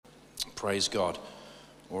Praise God.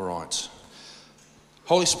 All right.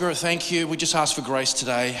 Holy Spirit, thank you. We just ask for grace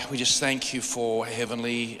today. We just thank you for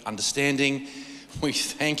heavenly understanding. We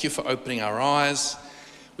thank you for opening our eyes.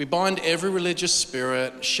 We bind every religious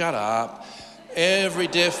spirit, shut up, every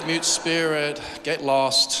deaf, mute spirit, get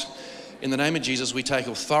lost. In the name of Jesus, we take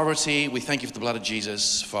authority. We thank you for the blood of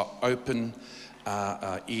Jesus, for open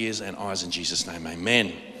ears and eyes in Jesus' name.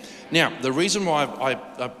 Amen. Now, the reason why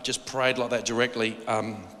I just prayed like that directly,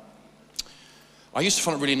 I used to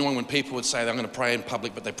find it really annoying when people would say they're going to pray in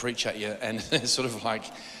public, but they preach at you, and it's sort of like,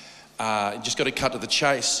 just got to cut to the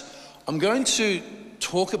chase. I'm going to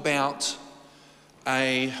talk about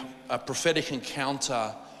a prophetic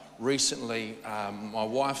encounter recently my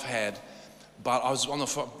wife had, but I was on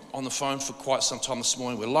the phone for quite some time this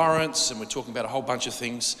morning with Lawrence, and we're talking about a whole bunch of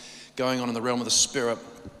things going on in the realm of the Spirit.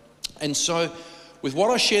 And so, with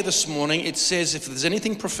what I share this morning, it says if there's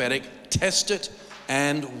anything prophetic, test it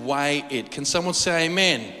and weigh it. Can someone say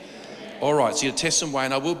amen? Amen. All right, so you test and weigh,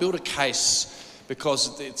 and I will build a case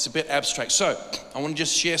because it's a bit abstract. So I want to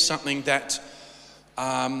just share something that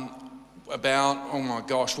about, oh my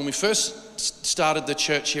gosh, when we first started the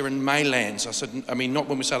church here in Maylands, not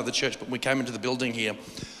when we started the church, but when we came into the building here, I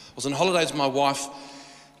was on holidays with my wife,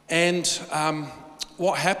 and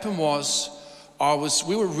what happened was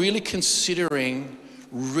we were really considering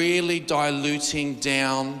really diluting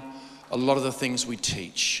down a lot of the things we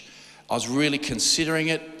teach. I was really considering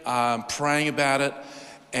it, praying about it,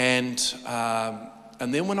 and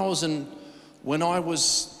then we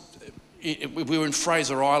were in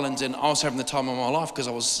Fraser Island, and I was having the time of my life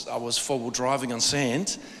because I was four-wheel driving on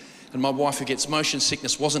sand, and my wife, who gets motion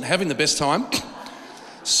sickness, wasn't having the best time.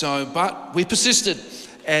 But we persisted,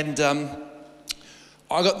 and I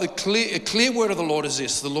got a clear word of the Lord is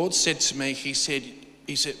this. The Lord said to me, He said,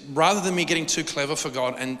 rather than me getting too clever for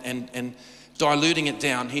God and diluting it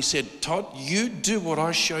down, He said, Todd, you do what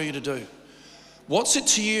I show you to do. What's it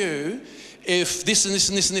to you if this and this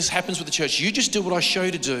and this and this happens with the church? You just do what I show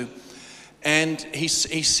you to do. And he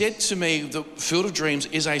said to me, the Field of Dreams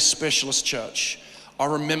is a specialist church. I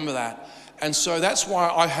remember that. And so that's why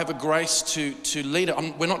I have a grace to lead it.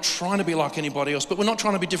 We're not trying to be like anybody else, but we're not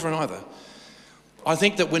trying to be different either. I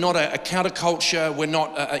think that we're not a counterculture. We're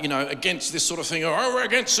not, against this sort of thing. Oh, we're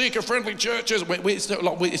against seeker-friendly churches.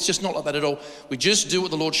 It's just not like that at all. We just do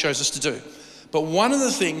what the Lord shows us to do. But one of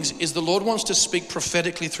the things is the Lord wants to speak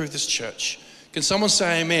prophetically through this church. Can someone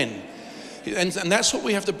say amen? And that's what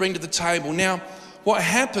we have to bring to the table. Now, what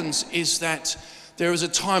happens is that there is a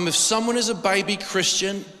time, if someone is a baby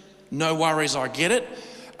Christian, no worries, I get it.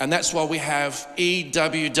 And that's why we have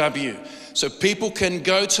EWW. So people can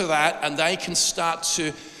go to that and they can start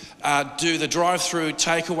to do the drive-through,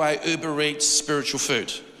 takeaway, Uber Eats, spiritual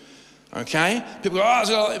food. Okay? People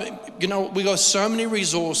go, we got so many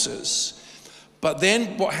resources. But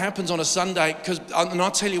then what happens on a Sunday, and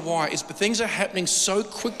I'll tell you why, is things are happening so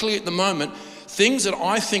quickly at the moment, things that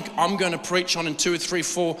I think I'm going to preach on in 2 or 3,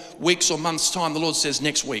 4 weeks or months' time, the Lord says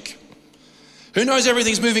next week. Who knows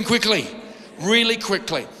everything's moving quickly, really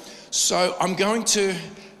quickly. So I'm going to,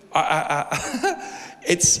 I'm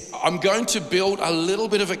going to build a little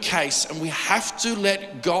bit of a case, and we have to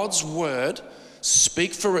let God's word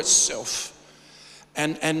speak for itself.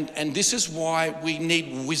 And this is why we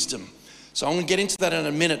need wisdom. So I'm going to get into that in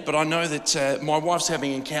a minute, but I know that my wife's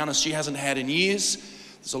having encounters she hasn't had in years.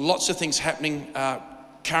 There's lots of things happening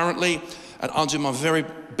currently, and I'll do my very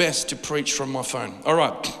best to preach from my phone. All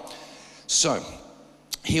right, so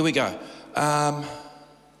here we go. All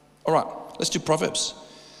right, let's do Proverbs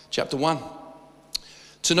chapter 1.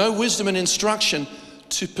 To know wisdom and instruction,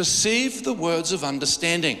 to perceive the words of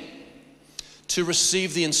understanding, to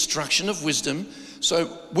receive the instruction of wisdom.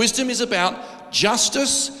 So wisdom is about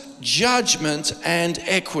justice, judgment, and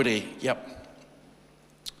equity. Yep.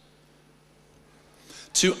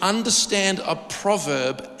 To understand a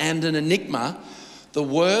proverb and an enigma, the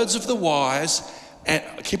words of the wise, and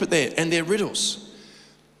keep it there, and their riddles.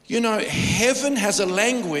 You know, heaven has a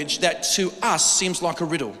language that to us seems like a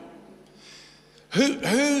riddle. Who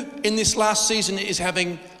in this last season is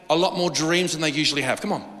having a lot more dreams than they usually have?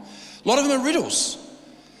 Come on. A lot of them are riddles.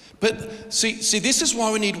 But see, this is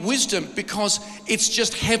why we need wisdom, because it's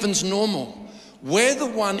just heaven's normal. We're the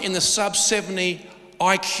one in the sub 70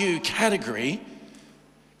 IQ category.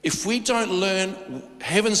 If we don't learn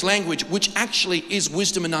heaven's language, which actually is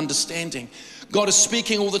wisdom and understanding, God is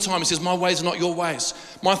speaking all the time. He says, my ways are not your ways.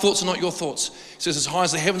 My thoughts are not your thoughts. He says, as high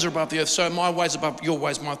as the heavens are above the earth, so my ways above your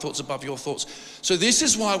ways, my thoughts above your thoughts. So this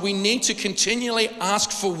is why we need to continually ask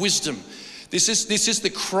for wisdom. This is the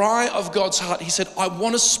cry of God's heart. He said, I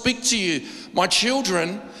want to speak to you, my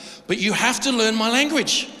children, but you have to learn my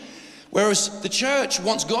language. Whereas the church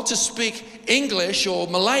wants God to speak English or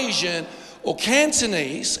Malaysian or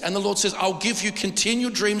Cantonese, and the Lord says, I'll give you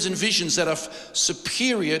continual dreams and visions that are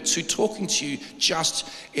superior to talking to you just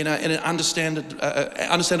in an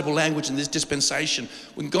understandable language in this dispensation.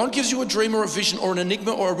 When God gives you a dream or a vision or an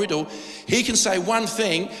enigma or a riddle, he can say one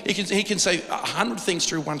thing, he can say 100 things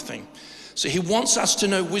through one thing. So he wants us to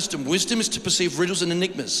know wisdom. Wisdom is to perceive riddles and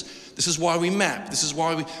enigmas. This is why we map. This is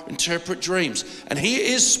why we interpret dreams. And he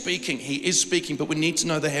is speaking, but we need to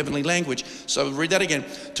know the heavenly language. So read that again.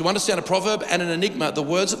 To understand a proverb and an enigma, the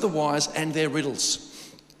words of the wise and their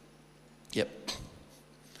riddles. Yep.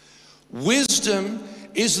 Wisdom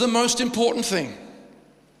is the most important thing.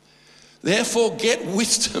 Therefore, get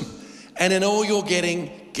wisdom, and in all you're getting,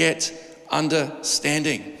 get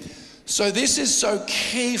understanding. So this is so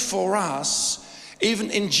key for us.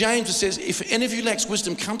 Even in James it says, if any of you lacks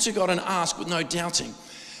wisdom, come to God and ask with no doubting.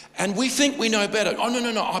 And we think we know better. Oh,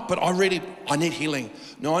 no, but I need healing.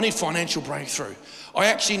 No, I need financial breakthrough. I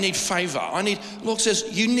actually need favor. The Lord says,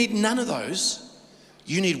 you need none of those.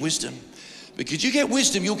 You need wisdom. Because you get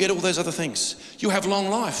wisdom, you'll get all those other things. You'll have long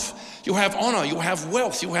life. You'll have honor. You'll have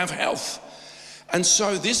wealth. You'll have health. And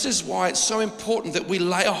so this is why it's so important that we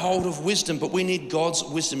lay a hold of wisdom, but we need God's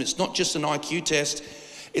wisdom. It's not just an IQ test,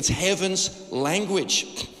 it's heaven's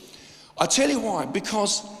language. I tell you why,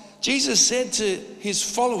 because Jesus said to his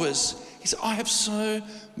followers, he said, I have so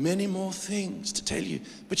many more things to tell you,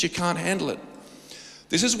 but you can't handle it.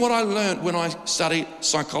 This is what I learned when I studied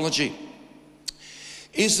psychology,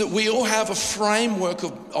 is that we all have a framework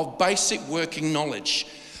of basic working knowledge,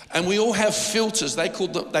 and we all have filters. They call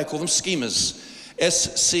them schemas.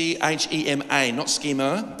 S-C-H-E-M-A, not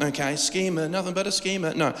schema, okay? Schema, nothing but a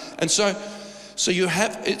schema, no. And so you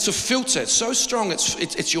have, it's a filter, it's so strong,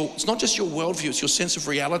 it's not just your worldview, it's your sense of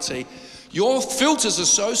reality. Your filters are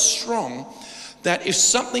so strong that if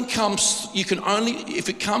something comes,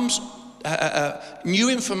 new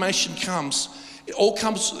information comes, it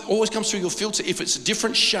always comes through your filter. If it's a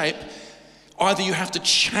different shape, either you have to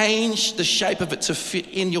change the shape of it to fit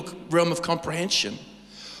in your realm of comprehension,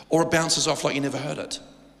 or it bounces off like you never heard it.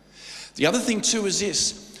 The other thing too is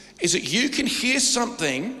that you can hear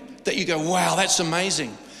something that you go, wow, that's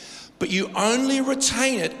amazing. But you only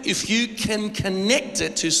retain it if you can connect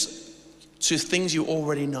it to things you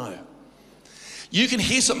already know. You can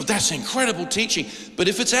hear something, that's incredible teaching, but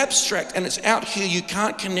if it's abstract and it's out here, you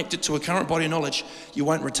can't connect it to a current body of knowledge, you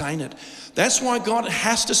won't retain it. That's why God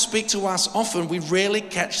has to speak to us often. We rarely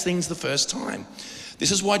catch things the first time.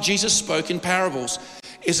 This is why Jesus spoke in parables.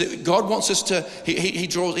 Is that God wants us to, he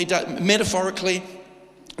does metaphorically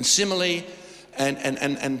and simile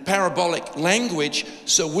and parabolic language,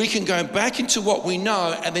 so we can go back into what we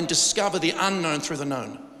know and then discover the unknown through the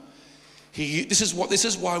known. This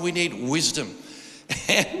is why we need wisdom.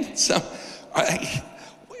 And so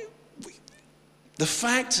the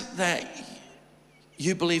fact that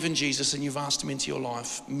you believe in Jesus and you've asked him into your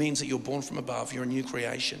life means that you're born from above, you're a new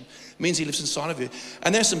creation. It means he lives inside of you.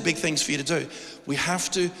 And there's some big things for you to do. We have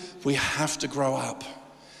to grow up.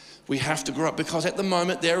 We have to grow up, because at the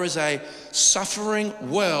moment there is a suffering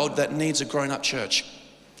world that needs a grown-up church.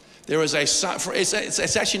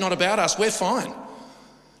 It's actually not about us. We're fine.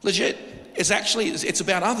 Legit. It's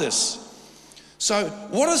about others. So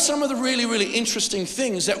what are some of the really, really interesting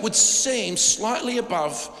things that would seem slightly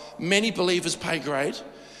above many believers' pay grade,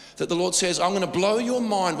 that the Lord says, I'm going to blow your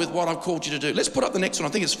mind with what I've called you to do? Let's put up the next one.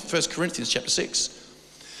 I think it's 1 Corinthians chapter 6.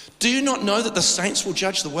 Do you not know that the saints will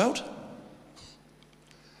judge the world?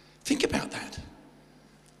 Think about that.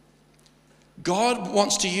 God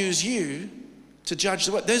wants to use you to judge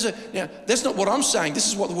the world. Now, that's not what I'm saying. This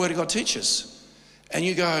is what the Word of God teaches. And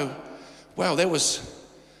you go, wow, there was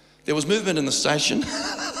movement in the station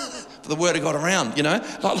for the Word of God around, you know?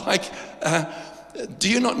 Do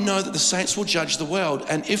you not know that the saints will judge the world?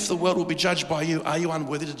 And if the world will be judged by you, are you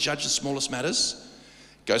unworthy to judge the smallest matters?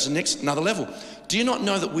 Goes to another level. Do you not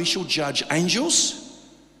know that we shall judge angels?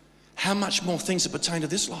 How much more things that pertain to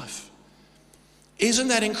this life? Isn't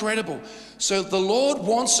that incredible? So the Lord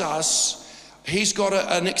wants us, he's got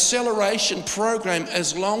an acceleration program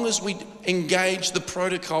as long as we engage the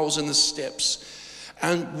protocols and the steps.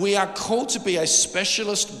 And we are called to be a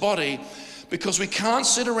specialist body, because we can't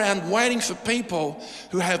sit around waiting for people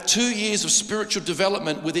who have 2 years of spiritual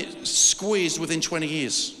development with it squeezed within 20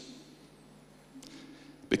 years.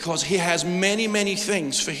 Because he has many, many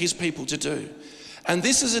things for his people to do. And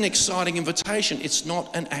this is an exciting invitation. It's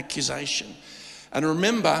not an accusation. And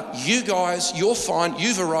remember, you guys, you're fine.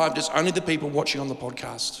 You've arrived. It's only the people watching on the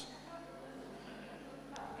podcast.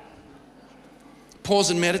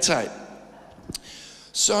 Pause and meditate.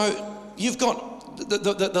 So you've got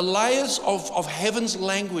the layers of heaven's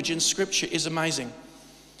language in Scripture is amazing.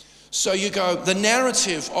 So you go, the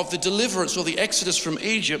narrative of the deliverance or the exodus from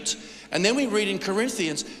Egypt, and then we read in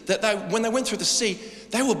Corinthians that when they went through the sea,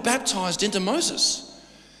 they were baptized into Moses.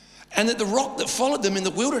 And that the rock that followed them in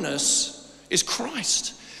the wilderness is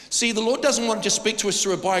Christ. See, the Lord doesn't want to just speak to us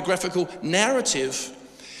through a biographical narrative.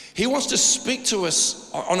 He wants to speak to us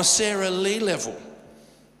on a Sarah Lee level.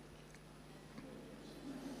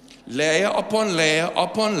 Layer upon layer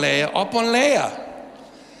upon layer upon layer.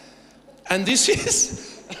 And this is...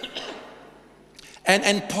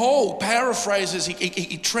 And Paul paraphrases,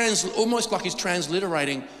 he almost like he's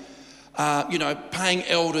transliterating, paying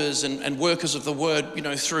elders and workers of the word,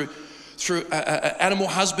 through animal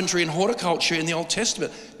husbandry and horticulture in the Old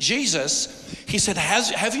Testament. Jesus, he said,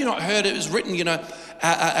 have you not heard it was written,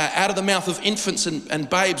 out of the mouth of infants and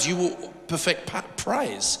babes you will perfect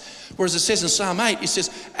praise. Whereas it says in Psalm 8, it says,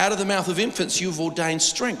 out of the mouth of infants you've ordained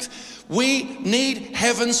strength. We need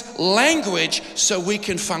heaven's language so we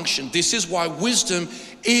can function. This is why wisdom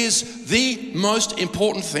is the most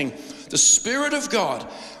important thing. The Spirit of God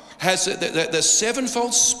has, the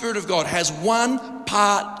sevenfold Spirit of God has one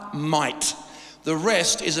part might. The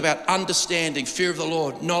rest is about understanding, fear of the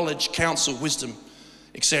Lord, knowledge, counsel, wisdom,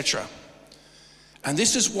 etc. And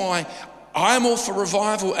this is why I am all for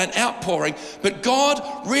revival and outpouring, but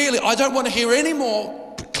God, really, I don't want to hear any more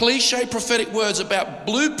cliche prophetic words about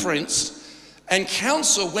blueprints and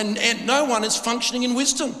counsel when no one is functioning in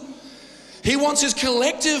wisdom. He wants his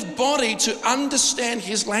collective body to understand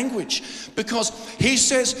his language, because he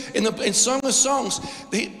says in Song of Songs,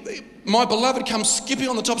 my beloved comes skipping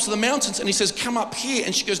on the tops of the mountains, and he says, come up here.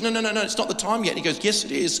 And she goes, no, it's not the time yet. And he goes, yes,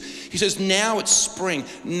 it is. He says, now it's spring.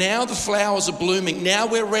 Now the flowers are blooming. Now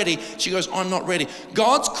we're ready. She goes, I'm not ready.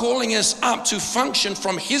 God's calling us up to function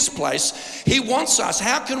from his place. He wants us.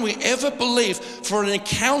 How can we ever believe for an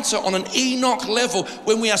encounter on an Enoch level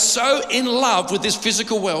when we are so in love with this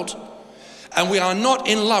physical world and we are not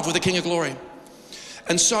in love with the King of Glory?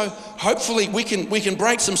 And so hopefully we can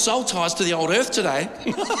break some soul ties to the old earth today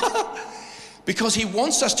because he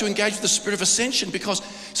wants us to engage with the spirit of ascension, because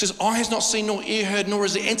he says, eye has not seen nor ear heard nor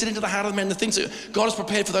has it entered into the heart of man the things that God has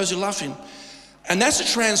prepared for those who love him. And that's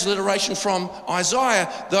a transliteration from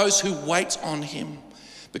Isaiah, those who wait on him.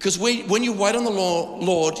 Because when you wait on the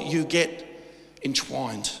Lord, you get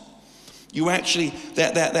entwined. You actually,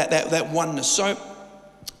 that oneness. So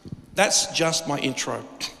that's just my intro.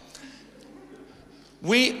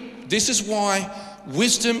 This is why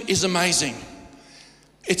wisdom is amazing.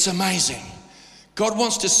 It's amazing. God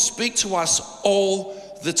wants to speak to us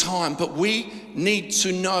all the time, but we need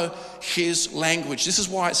to know his language. This is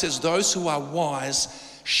why it says, those who are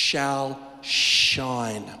wise shall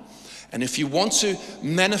shine. And if you want to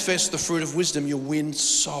manifest the fruit of wisdom, you'll win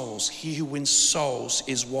souls. He who wins souls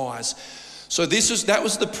is wise. So that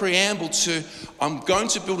was the preamble to, I'm going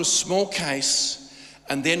to build a small case,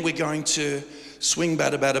 and then we're going to swing,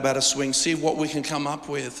 batter, swing, see what we can come up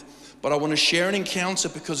with. But I want to share an encounter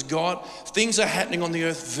because things are happening on the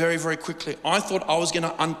earth very, very quickly. I thought I was going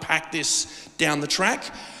to unpack this down the track,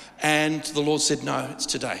 and the Lord said, no, it's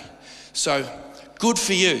today. So good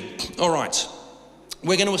for you. All right.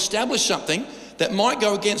 We're going to establish something that might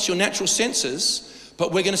go against your natural senses,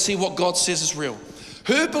 but we're going to see what God says is real.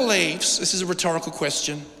 Who believes, this is a rhetorical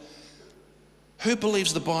question, who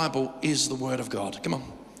believes the Bible is the Word of God? Come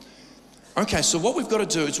on. Okay, so what we've got to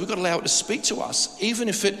do is we've got to allow it to speak to us, even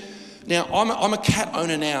if it... Now, I'm a cat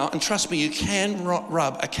owner now, and trust me, you can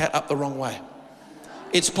rub a cat up the wrong way.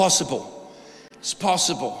 It's possible. It's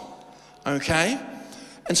possible, okay?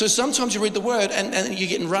 And so sometimes you read the Word and you're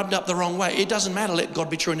getting rubbed up the wrong way. It doesn't matter, let God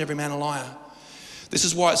be true and every man a liar. This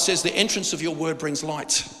is why it says the entrance of your Word brings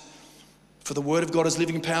light. For the Word of God is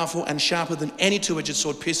living and powerful and sharper than any two-edged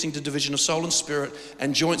sword, piercing to division of soul and spirit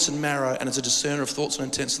and joints and marrow, and is a discerner of thoughts and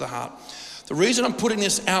intents of the heart. The reason I'm putting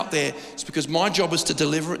this out there is because my job is to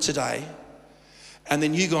deliver it today, and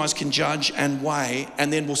then you guys can judge and weigh,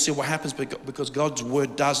 and then we'll see what happens, because God's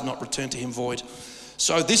Word does not return to him void.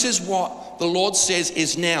 So this is what the Lord says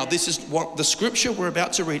is now. This is what the scripture we're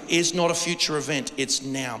about to read is not a future event, it's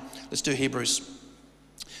now. Let's do Hebrews.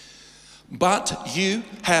 But you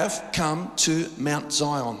have come to Mount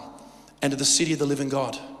Zion and to the city of the living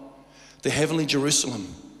God, the heavenly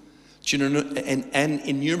Jerusalem, an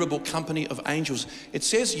innumerable company of angels. It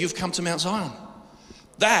says you've come to Mount Zion.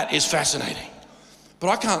 That is fascinating. But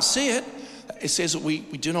I can't see it. It says that we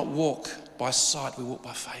do not walk by sight, we walk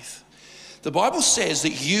by faith. The Bible says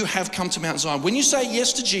that you have come to Mount Zion. When you say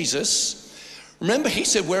yes to Jesus, remember he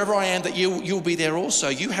said, wherever I am, that you'll be there also.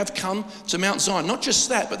 You have come to Mount Zion. Not just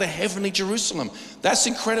that, but the heavenly Jerusalem. That's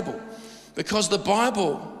incredible. Because the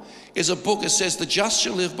Bible is a book that says the just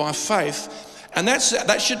shall live by faith. And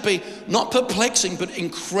that should be not perplexing, but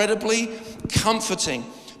incredibly comforting,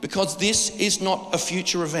 because this is not a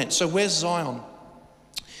future event. So where's Zion?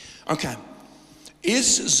 Okay. Is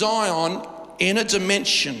Zion in a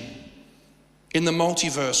dimension in the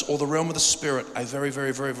multiverse or the realm of the spirit? A very,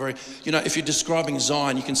 very, very, very, if you're describing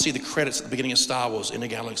Zion, you can see the credits at the beginning of Star Wars, in a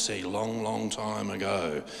galaxy long, long time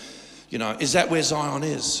ago. Is that where Zion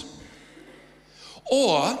is?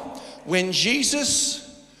 Or when Jesus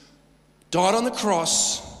died on the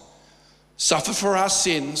cross, suffered for our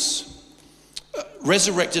sins,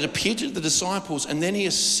 resurrected, appeared to the disciples, and then he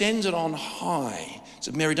ascended on high. He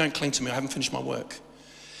said, Mary, don't cling to me, I haven't finished my work.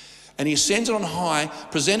 And he ascended on high,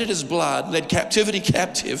 presented his blood, led captivity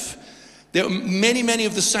captive. There were many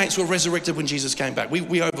of the saints were resurrected when Jesus came back.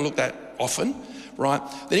 We overlook that often, right?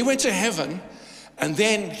 Then he went to heaven, and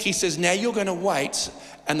then he says, now you're going to wait,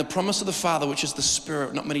 and the promise of the Father, which is the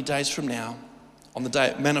Spirit, not many days from now, on the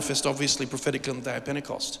day, manifest obviously prophetically on the day of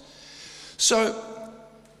Pentecost. So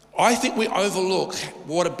I think we overlook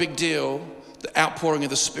what a big deal the outpouring of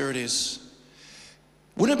the Spirit is.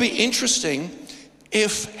 Wouldn't it be interesting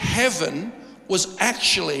if heaven was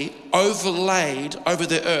actually overlaid over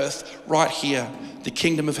the earth right here? The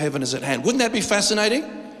kingdom of heaven is at hand. Wouldn't that be fascinating?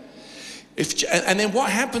 And then what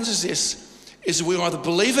happens is this, is we either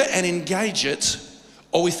believe it and engage it,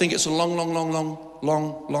 or we think it's a long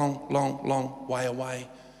way away.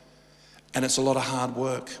 And it's a lot of hard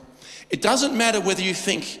work. It doesn't matter whether you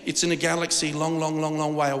think it's in a galaxy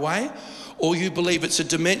long way away, or you believe it's a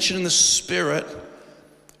dimension in the spirit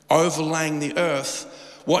overlaying the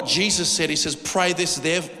earth. What Jesus said, he says, pray this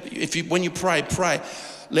there. When you pray,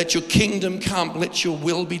 let your kingdom come, let your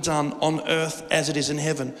will be done on earth as it is in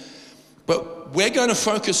heaven. But we're going to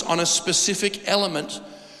focus on a specific element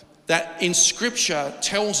that in Scripture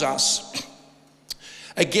tells us,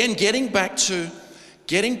 again, getting back to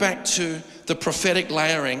the prophetic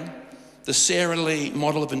layering, the Sarah Lee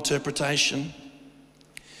model of interpretation.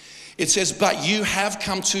 It says, but you have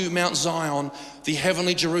come to Mount Zion, the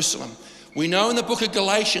heavenly Jerusalem. We know in the book of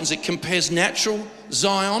Galatians, it compares natural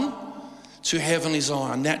Zion to heavenly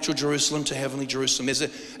Zion, natural Jerusalem to heavenly Jerusalem.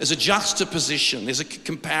 There's a juxtaposition, there's a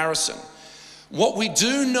comparison. What we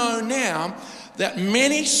do know now, that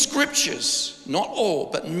many scriptures, not all,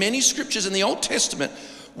 but many scriptures in the Old Testament,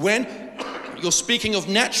 when you're speaking of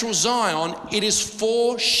natural Zion, it is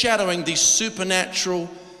foreshadowing the supernatural,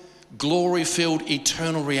 glory-filled,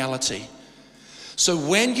 eternal reality. So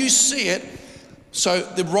when you see it, so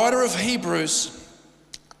the writer of Hebrews,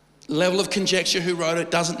 level of conjecture who wrote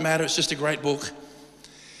it, doesn't matter, it's just a great book,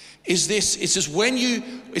 is this, it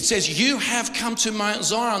says you have come to Mount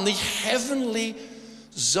Zion, the heavenly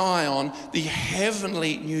Zion, the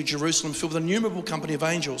heavenly New Jerusalem, filled with an innumerable company of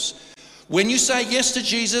angels. When you say yes to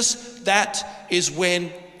Jesus, that is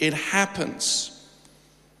when it happens.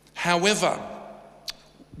 However,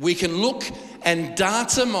 we can look and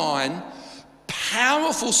data mine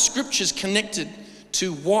powerful scriptures connected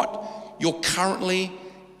to what you're currently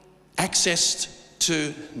accessed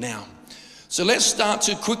to now. So let's start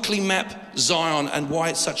to quickly map Zion and why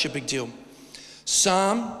it's such a big deal.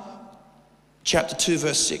 Psalm chapter 2,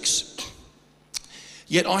 verse 6.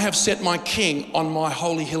 Yet I have set my king on my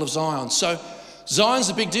holy hill of Zion. So Zion's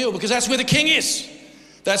a big deal because that's where the king is.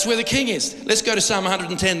 That's where the king is. Let's go to Psalm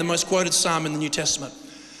 110, the most quoted psalm in the New Testament.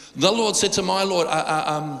 The Lord said to my Lord,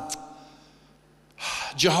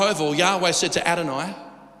 Jehovah, or Yahweh said to Adonai,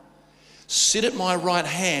 sit at my right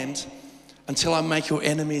hand until I make your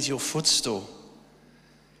enemies your footstool.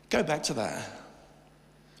 Go back to that.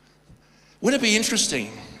 Wouldn't it be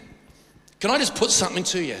interesting? Can I just put something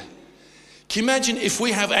to you? Can you imagine if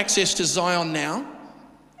we have access to Zion now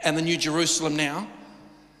and the New Jerusalem now?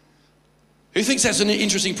 Who thinks that's an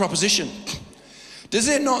interesting proposition? Does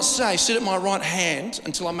it not say, sit at my right hand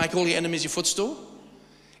until I make all your enemies your footstool?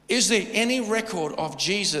 Is there any record of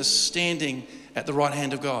Jesus standing at the right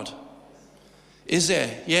hand of God? Is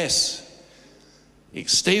there? Yes.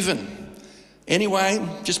 Stephen. Anyway,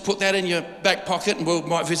 just put that in your back pocket and we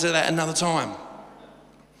might visit that another time.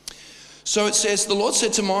 So it says, the Lord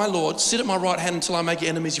said to my Lord, sit at my right hand until I make your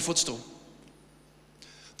enemies your footstool.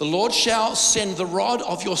 The Lord shall send the rod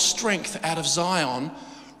of your strength out of Zion,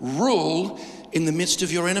 rule in the midst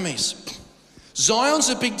of your enemies. Zion's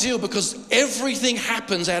a big deal because everything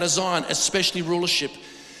happens out of Zion, especially rulership.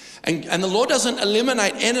 And the Lord doesn't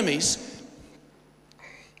eliminate enemies.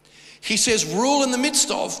 He says, rule in the midst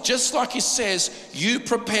of, just like he says, you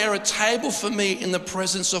prepare a table for me in the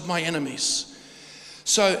presence of my enemies.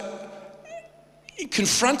 So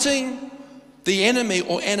confronting the enemy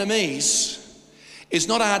or enemies is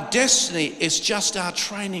not our destiny, it's just our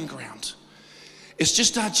training ground. It's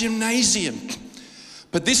just our gymnasium.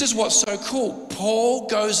 But this is what's so cool. Paul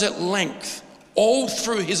goes at length all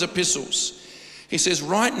through his epistles. He says,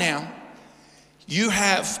 right now, you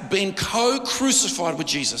have been co-crucified with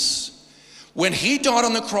Jesus. When he died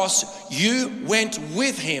on the cross, you went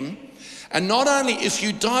with him. And not only if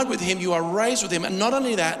you died with him, you are raised with him. And not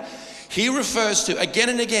only that, he refers to again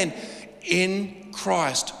and again, in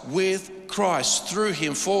Christ, with Christ, through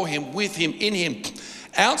him, for him, with him, in him.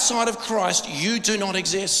 Outside of Christ, you do not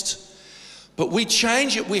exist. But we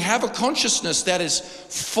change it. We have a consciousness that is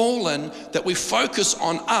fallen, that we focus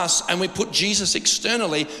on us and we put Jesus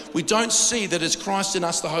externally. We don't see that it's Christ in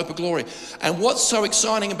us, the hope of glory. And what's so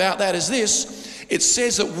exciting about that is this. It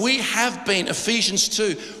says that we have been, Ephesians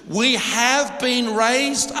 2, we have been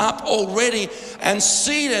raised up already and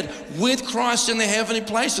seated with Christ in the heavenly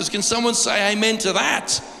places. Can someone say amen to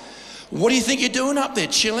that? What do you think you're doing up there?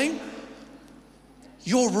 Chilling?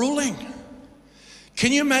 You're ruling.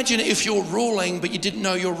 Can you imagine if you're ruling but you didn't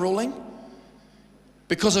know you're ruling?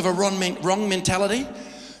 Because of a wrong mentality?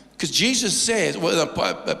 Because Jesus said,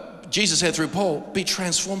 Jesus said through Paul, be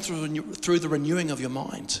transformed through the renewing of your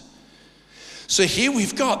mind. So here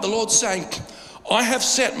we've got the Lord saying, I have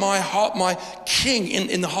set my king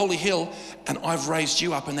in the holy hill and I've raised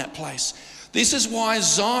you up in that place. This is why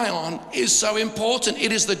Zion is so important.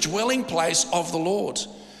 It is the dwelling place of the Lord.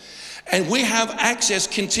 And we have access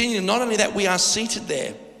continually. Not only that, we are seated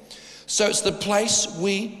there. So it's the place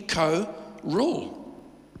we co-rule.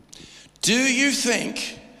 Do you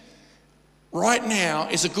think right now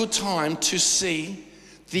is a good time to see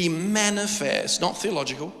the manifest, not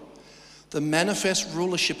theological, the manifest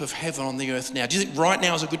rulership of heaven on the earth now? Do you think right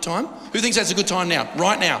now is a good time? Who thinks that's a good time now?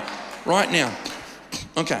 Right now. Right now.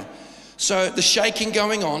 Okay. So the shaking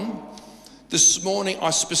going on. This morning, I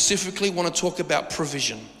specifically want to talk about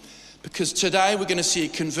provision. Because today we're going to see a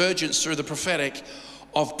convergence through the prophetic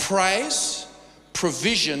of praise,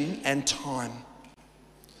 provision, and time.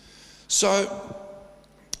 So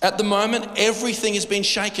at the moment, everything is being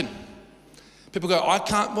shaken. People go, I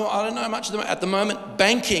don't know much of them. At the moment,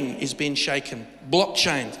 banking is being shaken.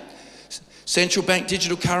 Blockchain, central bank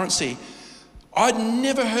digital currency. I'd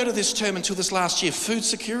never heard of this term until this last year, food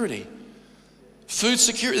security. Food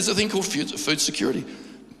security, there's a thing called food security.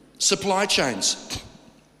 Supply chains.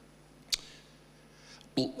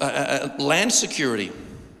 Land security,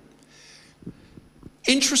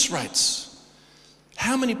 interest rates.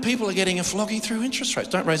 How many people are getting a flogging through interest rates?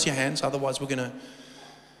 Don't raise your hands, otherwise we're going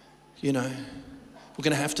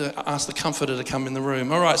to have to ask the comforter to come in the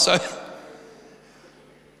room. All right, so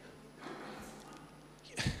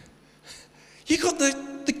you got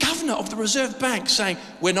the governor of the Reserve Bank saying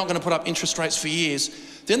we're not going to put up interest rates for years.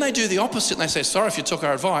 Then they do the opposite and they say, sorry if you took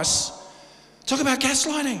our advice. Talk about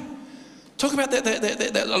gaslighting. Talk about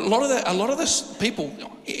a lot of this people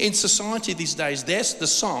in society these days. There's the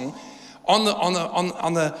song on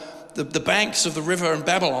the banks of the river in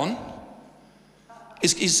Babylon.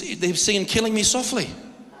 They're singing "Killing Me Softly."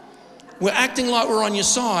 We're acting like we're on your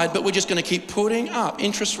side, but we're just going to keep putting up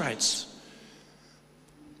interest rates.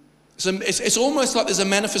 So it's almost like there's a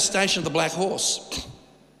manifestation of the black horse.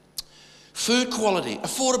 Food quality,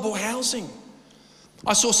 affordable housing.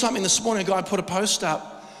 I saw something this morning. A guy put a post up.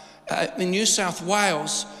 In New South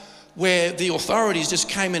Wales, where the authorities just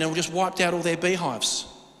came in and just wiped out all their beehives.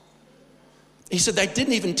 He said they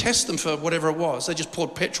didn't even test them for whatever it was. They just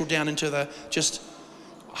poured petrol down into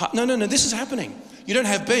no, this is happening. You don't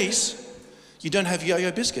have bees, you don't have yo-yo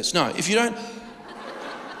biscuits. No, if you don't,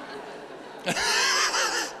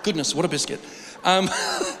 goodness, what a biscuit.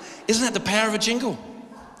 Isn't that the power of a jingle?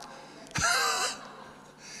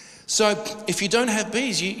 So if you don't have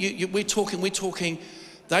bees, we're talking,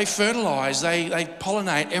 they fertilize, they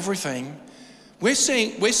pollinate everything. We're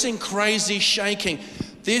seeing crazy shaking.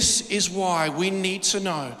 This is why we need to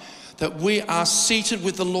know that we are seated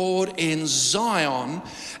with the Lord in Zion,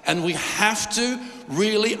 and we have to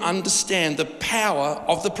really understand the power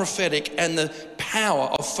of the prophetic and the power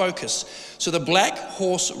of focus. So the black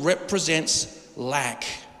horse represents lack.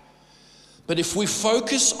 But if we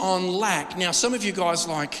focus on lack, now some of you guys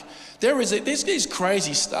this is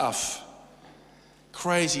crazy stuff.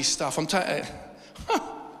 Crazy stuff. I'm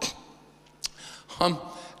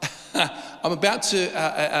about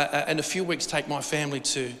to, in a few weeks, take my family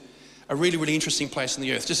to a really, really interesting place in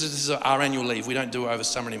the earth. This is our annual leave. We don't do it over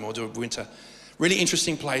summer anymore, do it winter. Really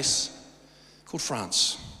interesting place called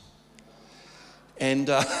France. And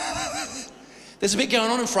there's a bit going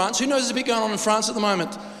on in France. Who knows there's a bit going on in France at the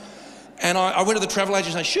moment? And I went to the travel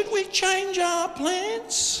agent and said, should we change our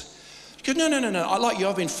plans? He goes, no. I like you.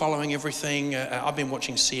 I've been following everything. I've been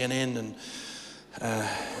watching CNN and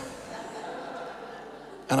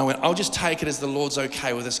I went, I'll just take it as the Lord's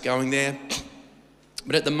okay with us going there.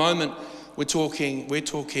 But at the moment, we're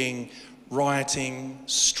talking rioting,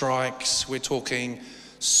 strikes. We're talking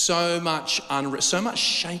so much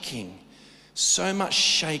shaking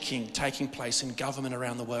taking place in government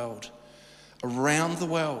around the world.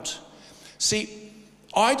 See,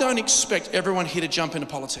 I don't expect everyone here to jump into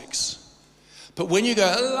politics. But when you go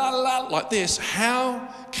la, la, like this, how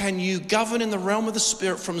can you govern in the realm of the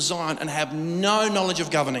Spirit from Zion and have no knowledge of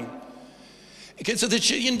governing? So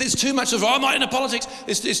there's too much of, I'm not into politics.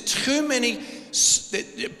 There's too many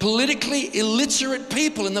politically illiterate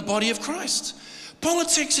people in the body of Christ.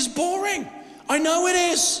 Politics is boring. I know it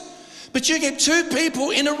is. But you get two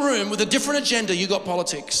people in a room with a different agenda, you got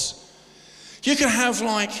politics. You can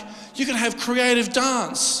have creative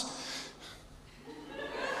dance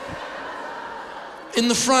in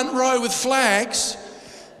the front row with flags.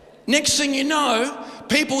 Next thing you know,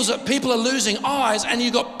 people are losing eyes, and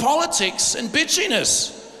you got politics and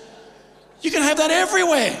bitchiness. You can have that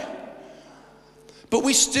everywhere. But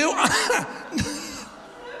we still,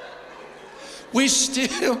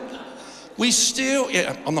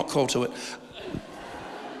 yeah, I'm not called to it.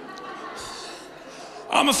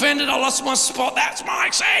 I'm offended, I lost my spot, that's my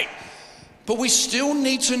seat. But we still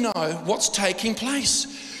need to know what's taking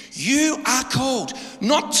place. You are called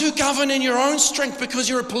not to govern in your own strength because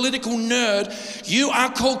you're a political nerd. You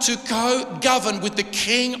are called to co-govern with the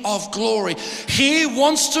King of Glory. He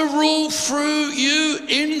wants to rule through you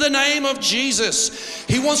in the name of Jesus.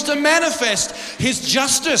 He wants to manifest His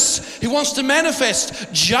justice. He wants to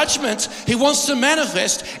manifest judgment. He wants to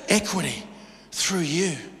manifest equity through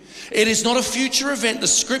you. It is not a future event. The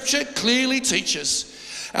scripture clearly teaches.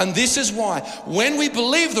 And this is why when we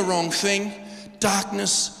believe the wrong thing,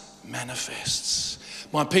 darkness manifests.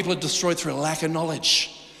 My people are destroyed through a lack of knowledge.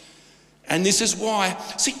 And this is why,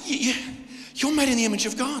 see, you're made in the image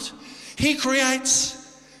of God. He creates.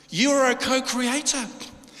 You are a co-creator.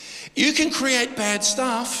 You can create bad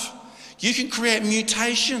stuff. You can create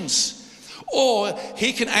mutations. Or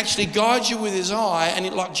He can actually guide you with His eye, and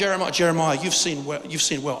like Jeremiah, you've seen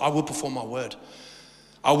well, I will perform my word.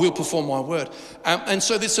 I will perform my word. And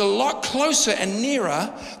so it's a lot closer and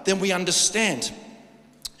nearer than we understand.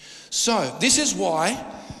 So this is why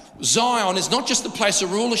Zion is not just the place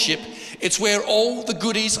of rulership, it's where all the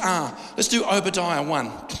goodies are. Let's do Obadiah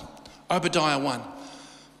 1. Obadiah 1.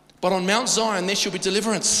 But on Mount Zion there shall be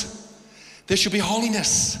deliverance. There shall be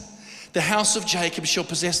holiness. The house of Jacob shall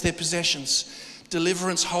possess their possessions.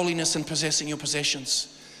 Deliverance, holiness, and possessing your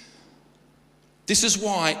possessions. This is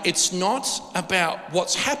why it's not about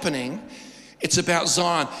what's happening, it's about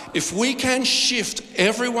Zion. If we can shift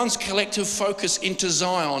everyone's collective focus into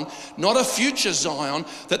Zion, not a future Zion,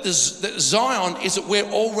 that Zion is that we're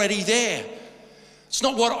already there. It's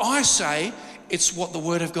not what I say, it's what the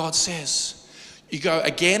Word of God says. You go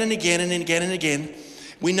again and again and again and again.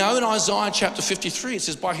 We know in Isaiah chapter 53, it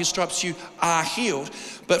says, by His stripes you are healed.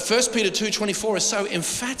 But 1 Peter 2:24 is so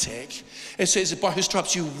emphatic. It says, by His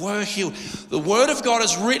stripes you were healed. The Word of God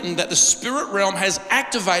is written that the spirit realm has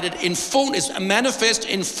activated in fullness, manifest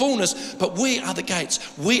in fullness, but we are the gates.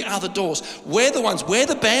 We are the doors. We're the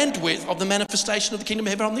bandwidth of the manifestation of the kingdom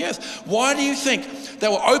of heaven on the earth. Why do you think they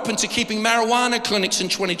were open to keeping marijuana clinics in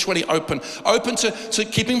 2020 open to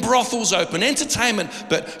keeping brothels open, entertainment,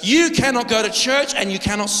 but you cannot go to church and you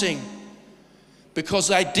cannot sing? Because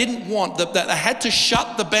they didn't want, that they had to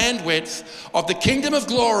shut the bandwidth of the kingdom of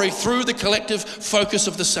glory through the collective focus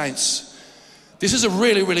of the saints. This is a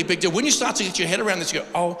really, really big deal. When you start to get your head around this, you go,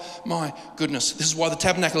 oh my goodness. This is why the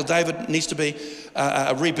tabernacle of David needs to be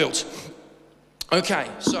rebuilt. Okay,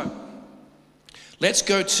 so let's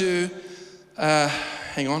go to,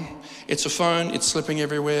 hang on. It's a phone, it's slipping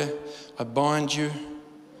everywhere. I bind you.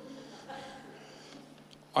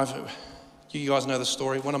 You guys know the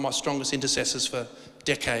story. One of my strongest intercessors for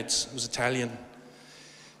decades was Italian.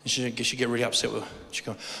 And she'd get really upset with her. She'd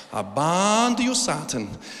go, I bind you, Satan.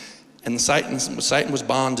 And Satan was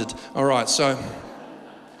bonded. All right, so.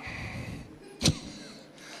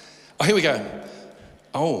 Oh, here we go.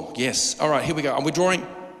 Oh, yes. All right, here we go. Are we drawing?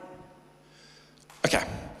 Okay.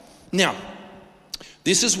 Now,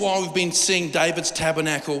 this is why we've been seeing David's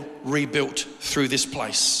tabernacle rebuilt through this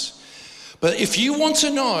place. But if you want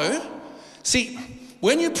to know, see,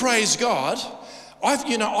 when you praise God,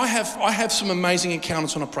 I have some amazing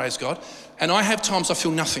encounters when I praise God, and I have times I feel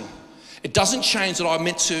nothing. It doesn't change that I'm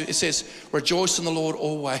meant to. It says, rejoice in the Lord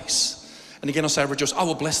always. And again, I say rejoice. I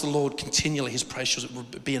will bless the Lord continually. His praise shall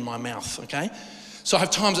be in my mouth, okay? So I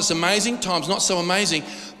have times it's amazing, times not so amazing.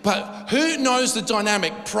 But who knows the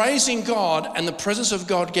dynamic? Praising God and the presence of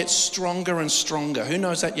God gets stronger and stronger. Who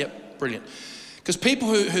knows that? Yep, brilliant. Because people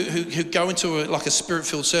who go into like a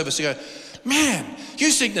spirit-filled service, they go, man, you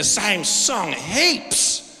sing the same song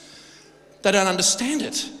heaps. They don't understand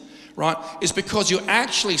it, right? It's because you're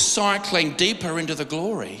actually cycling deeper into the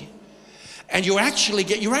glory, and you're actually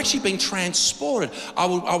being transported. I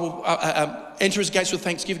will enter his gates with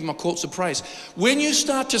thanksgiving, my courts of praise. When you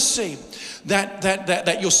start to see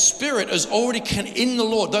that your spirit is already in the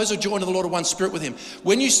Lord, those who join to the Lord are one spirit with him.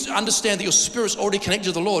 When you understand that your spirit's already connected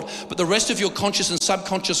to the Lord, but the rest of your conscious and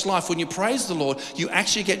subconscious life, when you praise the Lord, you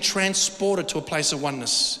actually get transported to a place of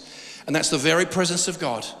oneness. And that's the very presence of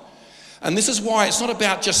God. And this is why it's not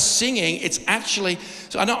about just singing, it's actually,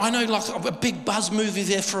 so I know like a big buzz movie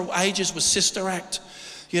there for ages was Sister Act,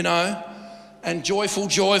 you know, and joyful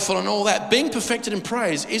and all that. Being perfected in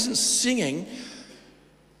praise isn't singing,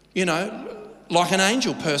 you know, like an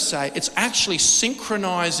angel per se. It's actually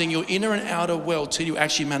synchronizing your inner and outer world till you're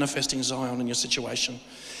actually manifesting Zion in your situation.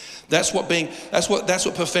 That's what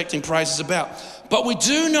perfecting praise is about. But we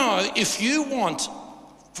do know if you want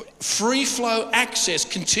free flow access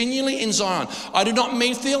continually in Zion. I do not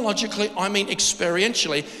mean theologically, I mean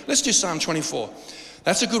experientially. Let's do Psalm 24.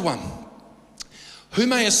 That's a good one. Who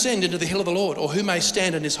may ascend into the hill of the Lord, or who may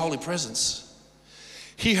stand in his holy presence?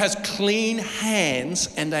 He has clean hands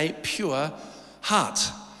and a pure heart,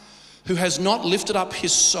 who has not lifted up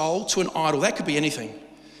his soul to an idol. That could be anything.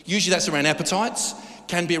 Usually that's around appetites,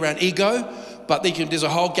 can be around ego, but there's a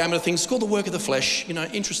whole gamut of things. It's called the work of the flesh. You know,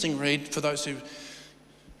 interesting read for those who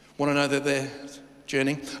want to know that they're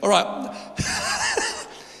journeying. All right.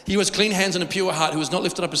 He who has clean hands and a pure heart, who has not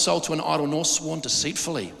lifted up his soul to an idol, nor sworn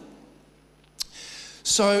deceitfully.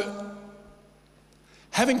 So,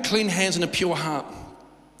 having clean hands and a pure heart,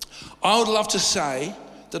 I would love to say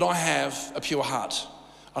that I have a pure heart.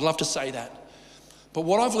 I'd love to say that. But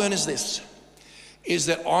what I've learned is this, is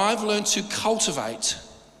that I've learned to cultivate.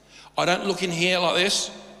 I don't look in here like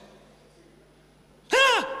this.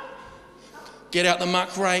 Get out the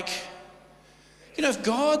muck rake. You know, if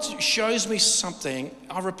God shows me something,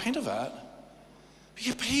 I repent of it.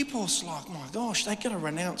 But people's like, my gosh, they're going to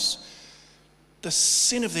renounce the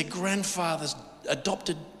sin of their grandfather's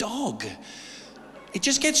adopted dog. It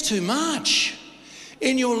just gets too much.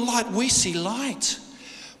 In your light, we see light.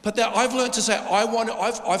 But I've learned to say,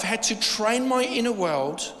 I've had to train my inner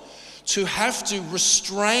world to have to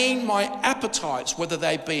restrain my appetites, whether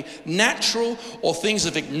they be natural or things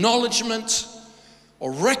of acknowledgement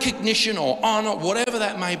or recognition or honor, whatever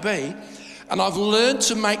that may be. And I've learned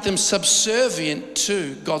to make them subservient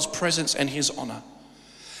to God's presence and his honor.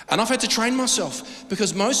 And I've had to train myself,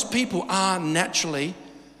 because most people are naturally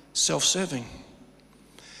self-serving.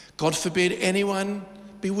 God forbid anyone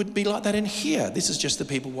would be like that in here. This is just the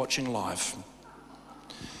people watching live.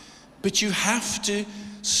 But you have to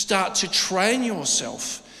start to train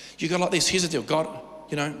yourself. You go like this. Here's the deal. God,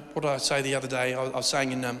 you know, what did I say the other day? I was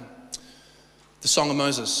saying in the Song of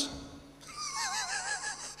Moses.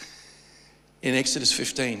 In Exodus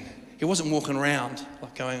 15. He wasn't walking around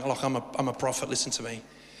like going, like I'm a prophet, listen to me.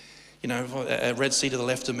 You know, a Red Sea to the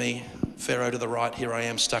left of me, Pharaoh to the right, here I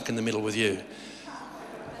am stuck in the middle with you.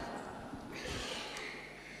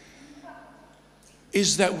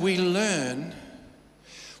 Is that we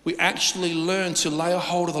actually learn to lay a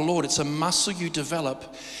hold of the Lord. It's a muscle you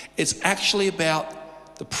develop. It's actually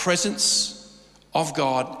about the presence of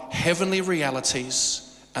God, heavenly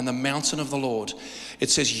realities, and the mountain of the Lord. It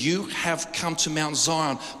says, you have come to Mount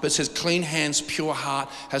Zion, but it says, clean hands, pure heart,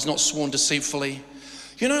 has not sworn deceitfully.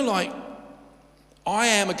 You know, like, I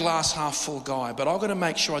am a glass half full guy, but I've got to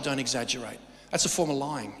make sure I don't exaggerate. That's a form of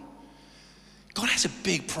lying. God has a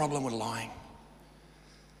big problem with lying.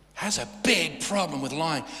 Has a big problem with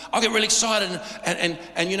lying. I get really excited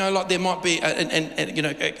and you know, like there might be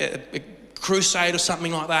a crusade or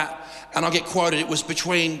something like that, and I get quoted, it was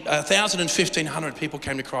between 1,000 and 1,500 people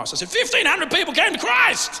came to Christ. I said, 1,500 people came to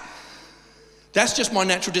Christ. That's just my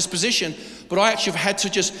natural disposition, but I actually have had to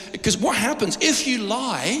just, because what happens if you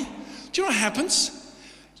lie, do you know what happens?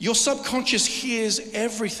 Your subconscious hears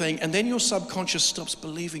everything, and then your subconscious stops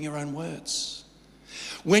believing your own words.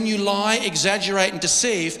 When you lie, exaggerate, and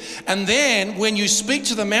deceive, and then when you speak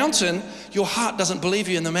to the mountain, your heart doesn't believe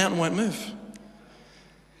you and the mountain won't move.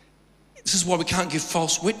 This is why we can't give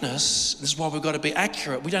false witness. This is why we've got to be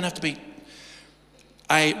accurate. We don't have to be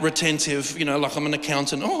retentive, you know, like I'm an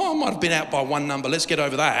accountant. Oh, I might have been out by one number. Let's get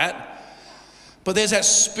over that. But there's that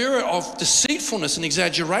spirit of deceitfulness and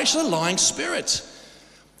exaggeration, a lying spirit.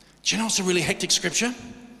 Do you know what's a really hectic scripture?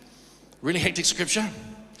 Really hectic scripture?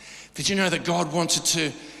 Did you know that God wanted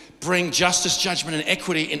to bring justice, judgment, and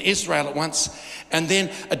equity in Israel at once? And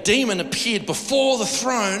then a demon appeared before the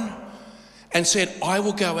throne and said, I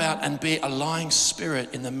will go out and be a lying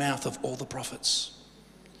spirit in the mouth of all the prophets.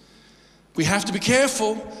 We have to be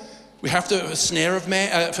careful. We have to,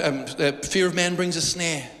 fear of man brings a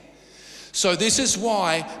snare. So this is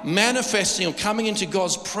why manifesting or coming into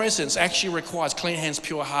God's presence actually requires clean hands,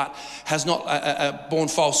 pure heart, has not borne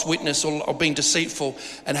false witness or been deceitful,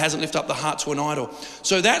 and hasn't lifted up the heart to an idol.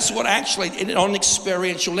 So that's what actually, on an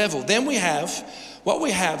experiential level. Then what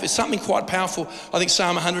we have is something quite powerful. I think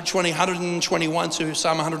Psalm 121 to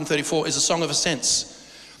Psalm 134 is a song of ascents.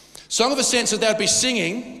 Song of ascents that they'd be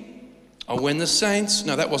singing, when the saints,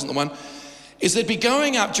 no, that wasn't the one, is they'd be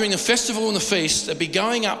going up during the festival and the feast, they'd be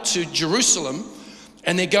going up to Jerusalem,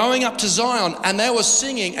 and they're going up to Zion, and they were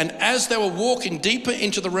singing, and as they were walking deeper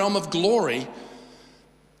into the realm of glory,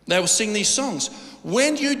 they were singing these songs.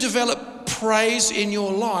 When you develop praise in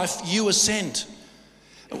your life, you ascend.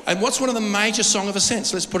 And what's one of the major song of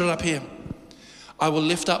ascents? Let's put it up here. I will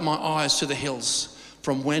lift up my eyes to the hills,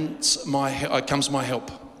 from whence comes my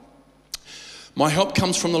help. My help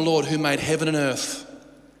comes from the Lord who made heaven and earth.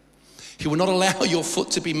 He will not allow your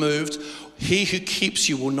foot to be moved. He who keeps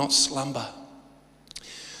you will not slumber.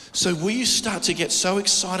 So will you start to get so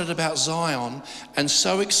excited about Zion and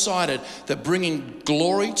so excited that bringing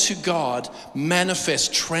glory to God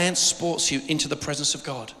manifests, transports you into the presence of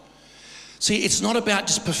God? See, it's not about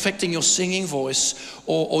just perfecting your singing voice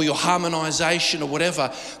or your harmonization or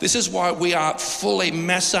whatever. This is why we are fully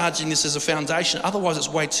massaging this as a foundation. Otherwise, it's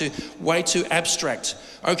way too abstract.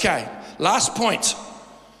 Okay, last point.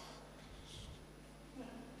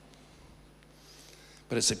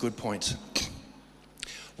 But it's a good point.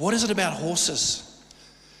 What is it about horses?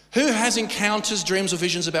 Who has encounters, dreams, or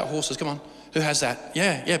visions about horses? Come on, who has that?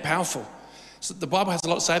 Yeah, powerful. So the Bible has a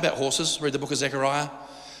lot to say about horses. Read the book of Zechariah,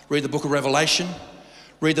 read the book of Revelation,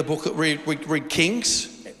 read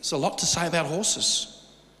Kings. It's a lot to say about horses.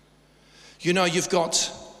 You know, you've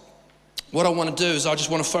got, what I want to do is I just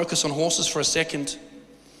want to focus on horses for a second.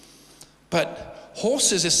 But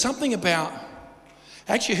horses, there's something about,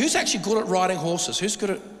 actually, who's actually good at riding horses? Who's good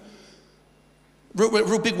at,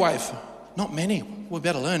 real big wave? Not many. We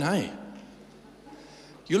better learn, hey?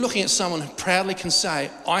 You're looking at someone who proudly can say,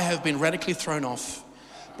 I have been radically thrown off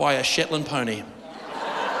by a Shetland pony.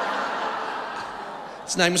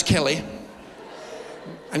 His name was Kelly.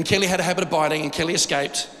 And Kelly had a habit of biting, and Kelly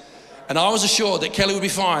escaped. And I was assured that Kelly would be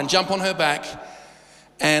fine, jump on her back.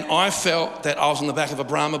 And I felt that I was on the back of a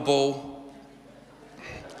Brahma bull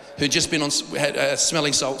who'd just been on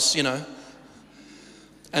smelling salts, you know.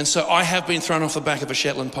 And so I have been thrown off the back of a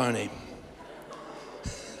Shetland pony.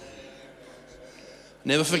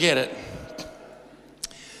 Never forget it.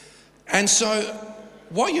 And so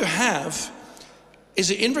what you have is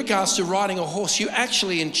that in regards to riding a horse, you're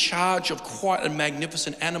actually in charge of quite a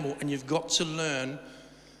magnificent animal, and you've got to learn.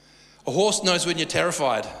 A horse knows when you're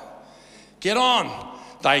terrified. Get on,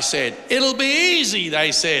 they said. It'll be easy,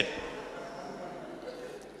 they said.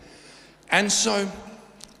 And so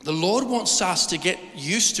the Lord wants us to get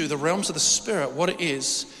used to the realms of the Spirit, what it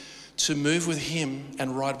is to move with Him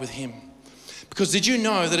and ride with Him. Because did you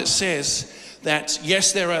know that it says that,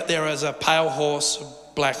 yes, there is a pale horse,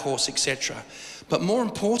 a black horse, etc. But more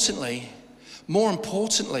importantly,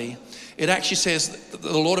 it actually says that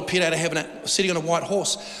the Lord appeared out of heaven sitting on a white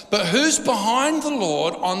horse. But who's behind the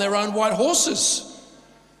Lord on their own white horses?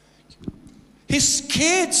 His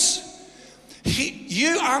kids.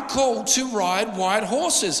 You are called to ride white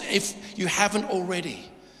horses if you haven't already.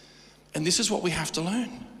 And this is what we have to learn.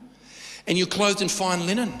 And you're clothed in fine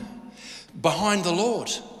linen behind the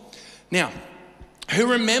Lord. Now,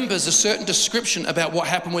 who remembers a certain description about what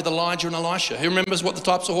happened with Elijah and Elisha? Who remembers what the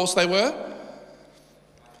types of horse they were?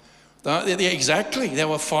 Exactly, they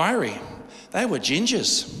were fiery. They were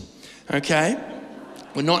gingers, okay?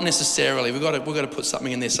 Well, not necessarily. We've got to put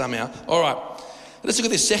something in there somehow. All right, let's look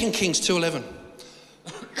at this, 2 Kings 2:11.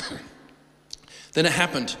 Then it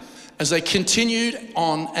happened, as they continued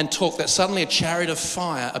on and talked, that suddenly a chariot of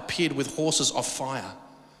fire appeared with horses of fire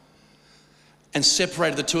and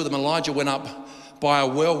separated the two of them. Elijah went up by a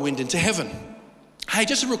whirlwind into heaven. Hey,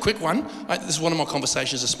 just a real quick one. This is one of my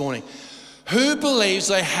conversations this morning. Who believes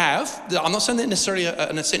they have, I'm not saying they're necessarily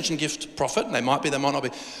an ascension gift prophet. They might be, they might not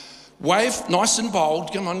be. Wave, nice and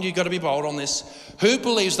bold. Come on, you've got to be bold on this. Who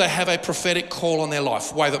believes they have a prophetic call on their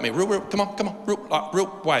life? Wave at me. Real, come on.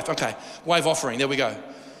 Real, wave. Okay, wave offering. There we go.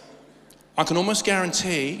 I can almost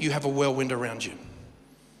guarantee you have a whirlwind around you.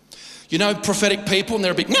 You know prophetic people, and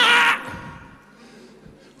they're a bit, nah!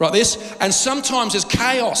 Right, this, and sometimes there's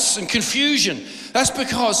chaos and confusion. That's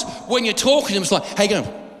because when you're talking to them, it's like, hey, go.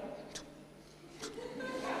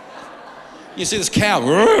 You see this cow,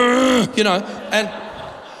 you know, and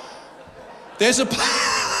there's a...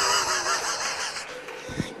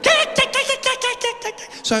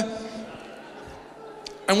 So,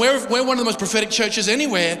 and we're one of the most prophetic churches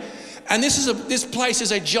anywhere, and this place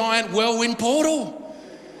is a giant whirlwind portal.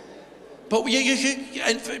 But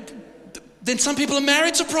then some people are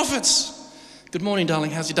married to prophets. Good morning, darling.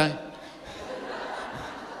 How's your day?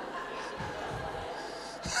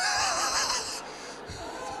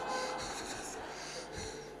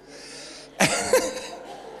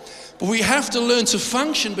 But we have to learn to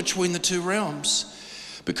function between the two realms,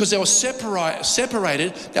 because they were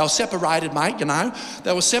separated. They were separated, mate. You know,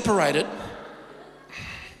 they were separated.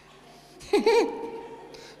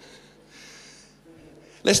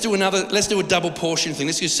 Let's do a double portion thing.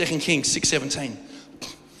 Let's do 2 Kings 6:17.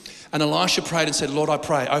 And Elisha prayed and said, Lord, I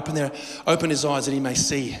pray, open his eyes that he may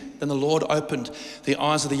see. Then the Lord opened the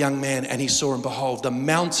eyes of the young man, and he saw, and behold, the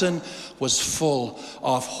mountain was full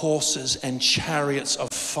of horses and chariots of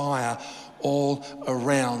fire all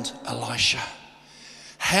around Elisha.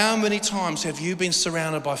 How many times have you been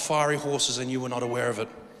surrounded by fiery horses and you were not aware of it?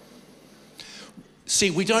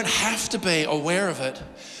 See, we don't have to be aware of it.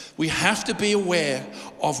 We have to be aware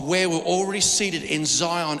of where we're already seated in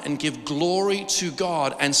Zion and give glory to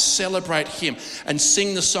God and celebrate him and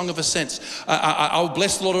sing the song of ascents. I'll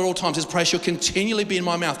bless the Lord at all times. His praise shall continually be in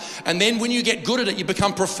my mouth. And then when you get good at it, you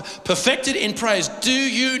become perfected in praise. Do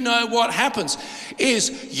you know what happens?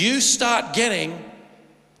 Is you start getting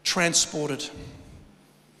transported.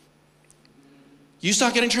 You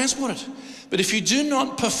start getting transported. But if you do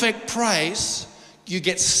not perfect praise, you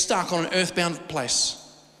get stuck on an earthbound place.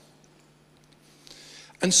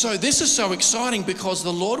 And so this is so exciting, because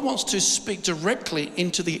the Lord wants to speak directly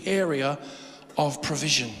into the area of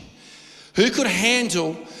provision. Who could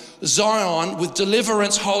handle Zion with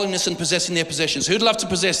deliverance, holiness, and possessing their possessions? Who'd love to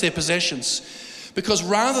possess their possessions? Because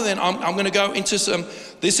rather than, I'm going to go into some,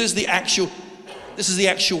 this is the actual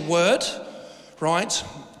word, right?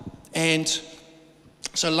 And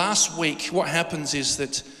so last week, what happens is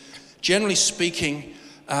that, generally speaking,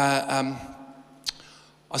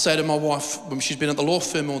 I say to my wife, when she's been at the law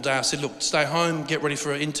firm all day, I said, look, stay home, get ready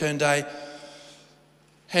for an intern day.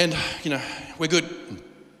 And, you know, we're good.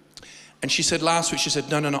 And she said last week, she said,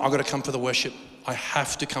 no, I've got to come for the worship. I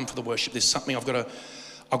have to come for the worship. There's something I've got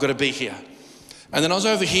to be here. And then I was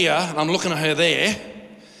over here, and I'm looking at her there.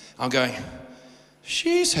 I'm going,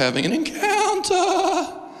 she's having an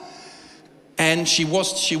encounter. And she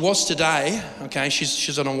was today, okay,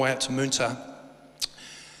 she's on her way out to Munta.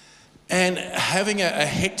 And having a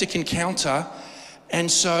hectic encounter.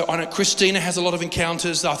 And so I know Christina has a lot of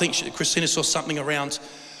encounters. I think Christina saw something around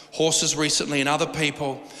horses recently and other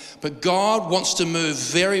people. But God wants to move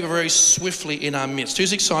very, very swiftly in our midst.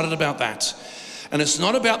 Who's excited about that? And it's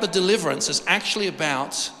not about the deliverance. It's actually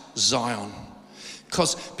about Zion.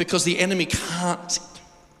 Because the enemy can't.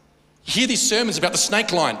 You hear these sermons about the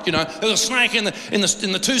snake line, you know, there was a snake in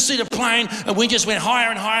the two-seater plane, and we just went higher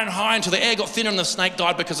and higher and higher until the air got thinner and the snake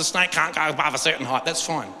died because the snake can't go above a certain height. That's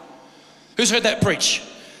fine. Who's heard that preach?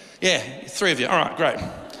 Yeah, 3 of you. All right, great.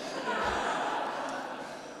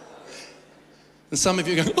 And some of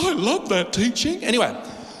you are going, I love that teaching. Anyway,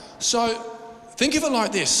 so think of it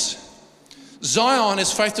like this. Zion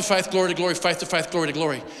is faith to faith, glory to glory, faith to faith, glory to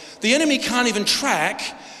glory. The enemy can't even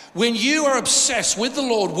track. When you are obsessed with the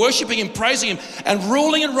Lord, worshiping Him, praising Him, and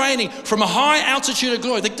ruling and reigning from a high altitude of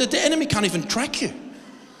glory, the enemy can't even track you.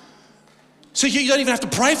 So you don't even have to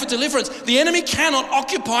pray for deliverance. The enemy cannot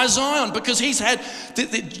occupy Zion, because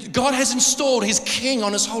God has installed His king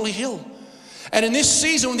on His holy hill. And in this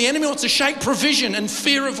season, when the enemy wants to shake provision and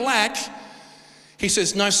fear of lack, He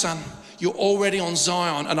says, no, son, you're already on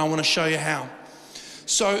Zion, and I want to show you how.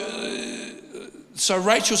 So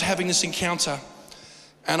Rachel's having this encounter.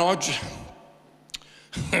 And I'm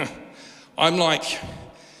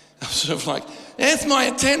sort of like, that's my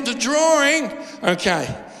attempt at drawing. Okay.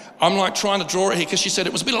 I'm like trying to draw it here, because she said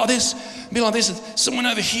it was a bit like this, and someone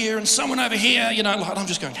over here and someone over here, you know, like, I'm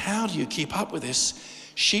just going, how do you keep up with this?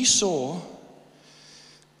 She saw,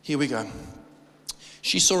 here we go.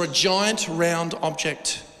 She saw a giant round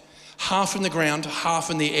object, half in the ground,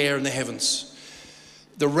 half in the air in the heavens.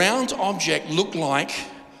 The round object looked like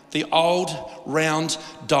the old round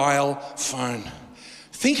dial phone.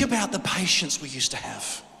 Think about the patience we used to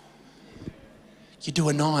have. You do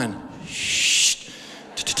a 9. It's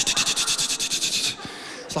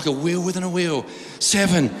like a wheel within a wheel.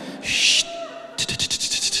 7.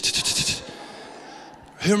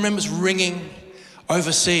 Who remembers ringing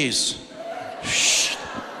overseas.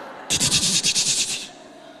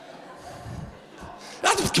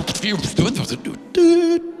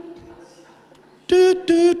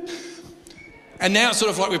 And now it's sort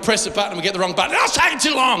of like we press the button and we get the wrong button. Oh, it's taking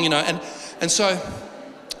too long, you know. And so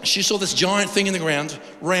she saw this giant thing in the ground,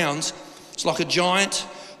 round. It's like a giant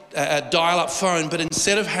dial-up phone, but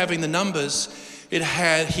instead of having the numbers, it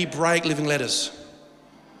had Hebraic living letters.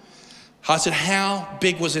 I said, how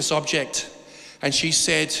big was this object? And she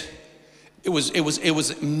said, it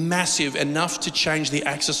was massive, enough to change the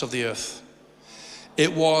axis of the earth.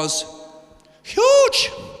 It was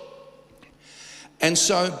huge. And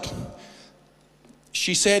so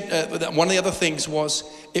she said that one of the other things was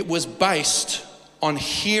it was based on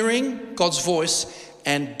hearing God's voice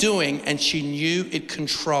and doing, and she knew it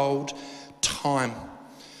controlled time.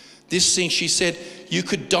 This thing, she said, you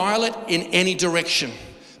could dial it in any direction,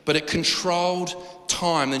 but it controlled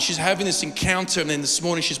time. And she's having this encounter, and then this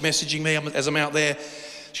morning she's messaging me as I'm out there.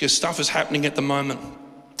 She goes, stuff is happening at the moment.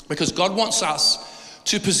 Because God wants us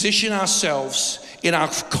to position ourselves in our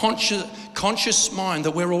conscious mind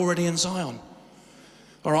that we're already in Zion.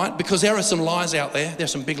 All right? Because there are some lies out there.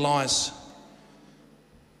 There's some big lies.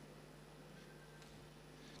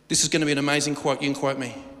 This is going to be an amazing quote. You can quote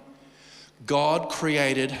me. God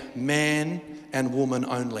created man and woman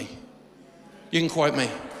only. You can quote me.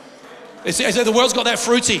 It's the world's got that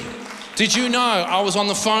fruity. Did you know I was on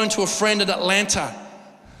the phone to a friend in Atlanta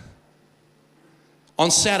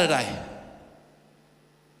on Saturday?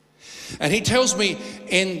 And he tells me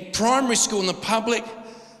in primary school, in the public,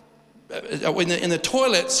 in the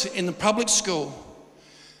toilets, in the public school,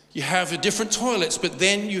 you have different toilets, but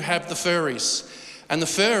then you have the furries. And the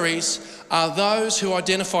furries are those who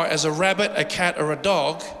identify as a rabbit, a cat, or a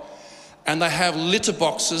dog, and they have litter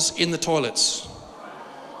boxes in the toilets.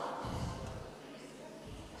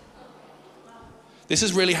 This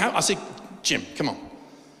is really happening. I said, Jim, come on.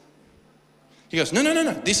 He goes, no,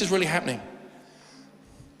 this is really happening.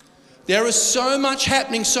 There is so much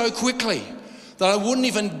happening so quickly that I wouldn't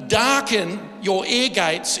even darken your ear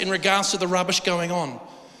gates in regards to the rubbish going on.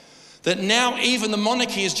 That now even the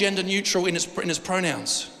monarchy is gender neutral in its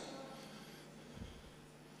pronouns.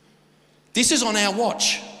 This is on our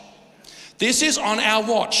watch. This is on our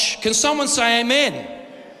watch. Can someone say amen?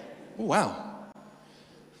 Oh, wow.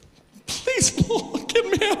 Please, Lord, get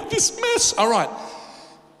me out of this mess. All right.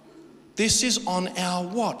 This is on our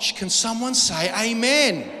watch. Can someone say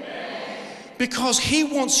amen? Because he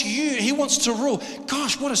wants you, he wants to rule.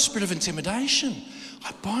 Gosh, what a spirit of intimidation.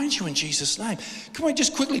 I bind you in Jesus' name. Come on,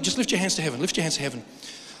 just quickly, just lift your hands to heaven. Lift your hands to heaven.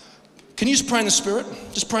 Can you just pray in the Spirit?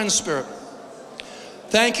 Just pray in the Spirit.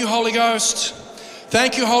 Thank you, Holy Ghost.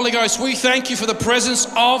 Thank you, Holy Ghost. We thank you for the presence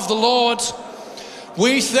of the Lord.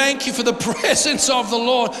 We thank you for the presence of the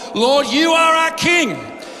Lord. Lord, you are our King.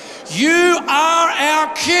 You are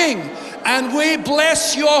our King. And we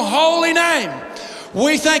bless your holy name.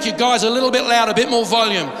 We thank you. Guys, a little bit louder, a bit more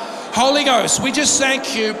volume. Holy Ghost, we just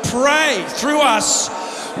thank you. Pray through us.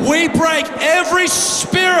 We break every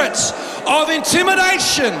spirit of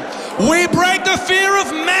intimidation. We break the fear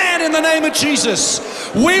of man in the name of Jesus.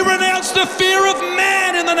 We renounce the fear of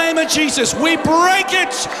man in the name of Jesus. We break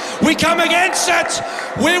it. We come against it.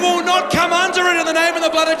 We will not come under it in the name and the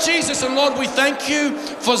blood of Jesus. And Lord, we thank you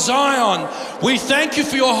for Zion. We thank you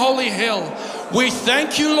for your holy hill. We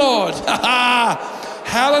thank you, Lord.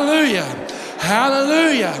 Hallelujah.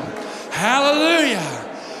 Hallelujah. Hallelujah.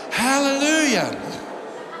 Hallelujah.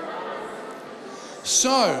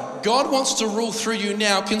 So, God wants to rule through you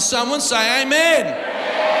now. Can someone say amen?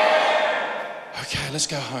 Okay, let's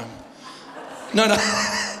go home. No.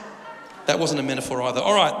 That wasn't a metaphor either.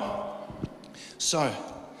 All right. So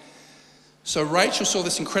Rachel saw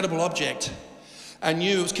this incredible object and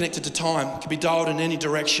knew it was connected to time. It could be dialed in any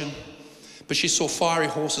direction. But she saw fiery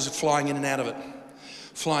horses flying in and out of it.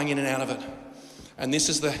 Flying in and out of it. And this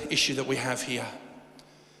is the issue that we have here.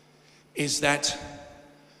 Is that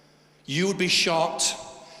you would be shocked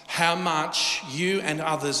how much you and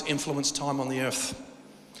others influence time on the earth.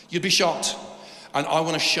 You'd be shocked. And I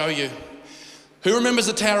want to show you. Who remembers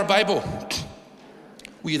the Tower of Babel?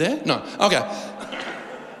 Were you there? No. Okay.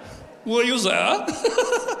 Were you there?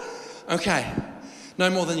 Okay. No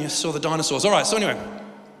more than you saw the dinosaurs. All right, so anyway.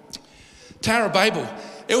 Tower of Babel.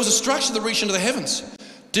 It was a structure that reached into the heavens.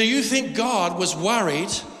 Do you think God was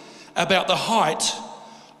worried about the height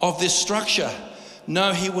of this structure?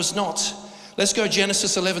 No, he was not. Let's go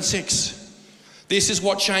Genesis 11:6. This is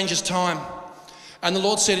what changes time. And the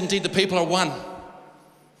Lord said, indeed, the people are one.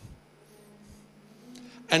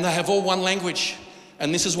 And they have all one language.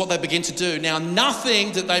 And this is what they begin to do. Now,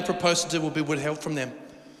 nothing that they propose to do will be withheld from them.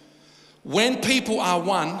 When people are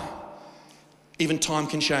one, even time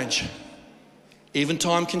can change. Even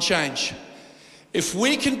time can change. If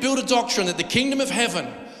we can build a doctrine that the kingdom of heaven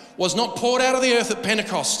was not poured out of the earth at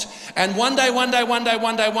Pentecost, and one day,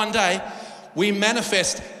 we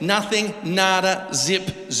manifest nothing, nada,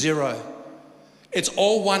 zip, zero. It's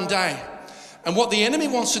all one day. And what the enemy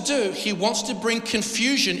wants to do, he wants to bring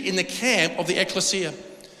confusion in the camp of the ecclesia.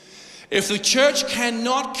 If the church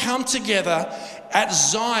cannot come together at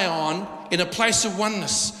Zion in a place of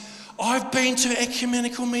oneness. I've been to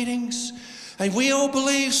ecumenical meetings and we all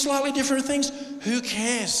believe slightly different things. Who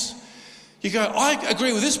cares? You go, I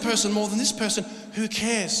agree with this person more than this person. Who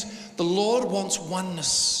cares? The Lord wants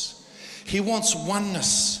oneness. He wants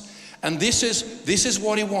oneness. And this is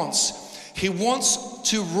what he wants. He wants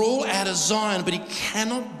to rule out of Zion, but he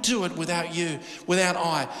cannot do it without you, without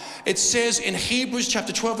I. It says in Hebrews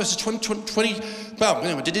chapter 12, verses 20 well,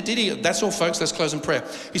 anyway, that's all, folks. Let's close in prayer.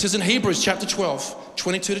 He says in Hebrews chapter 12,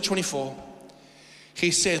 22 to 24,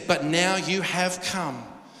 he says, but now you have come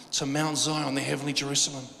to Mount Zion, the heavenly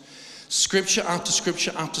Jerusalem. Scripture after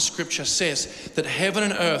scripture after scripture says that heaven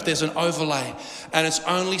and earth, there's an overlay and it's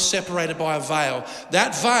only separated by a veil.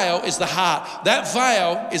 That veil is the heart. That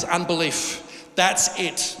veil is unbelief. That's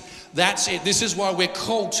it. That's it. This is why we're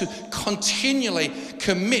called to continually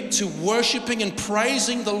commit to worshiping and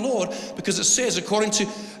praising the Lord, because it says, according to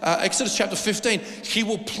Exodus chapter 15, he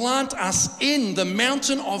will plant us in the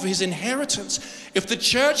mountain of his inheritance. If the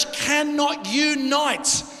church cannot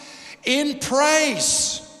unite in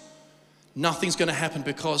praise, nothing's going to happen,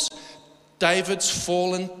 because David's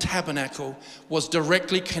fallen tabernacle was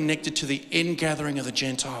directly connected to the ingathering of the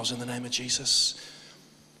Gentiles in the name of Jesus.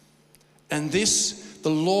 And this, the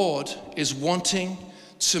Lord is wanting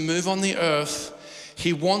to move on the earth.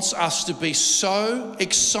 He wants us to be so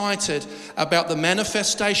excited about the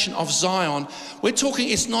manifestation of Zion. We're talking,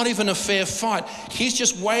 it's not even a fair fight. He's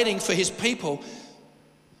just waiting for his people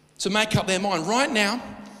to make up their mind.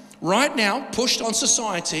 Right now, pushed on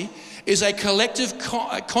society is a collective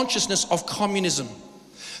consciousness of communism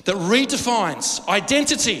that redefines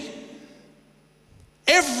identity,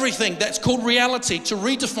 everything that's called reality, to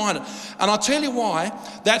redefine it. And I'll tell you why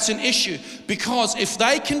that's an issue. Because if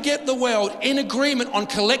they can get the world in agreement on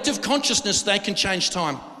collective consciousness, they can change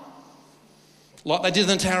time, like they did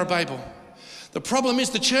in the Tower of Babel. The problem is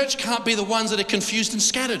the church can't be the ones that are confused and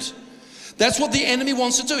scattered. That's what the enemy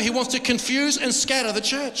wants to do. He wants to confuse and scatter the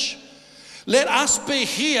church. Let us be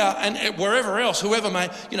here and wherever else, whoever,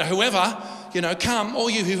 come, all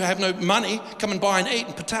you who have no money, come and buy and eat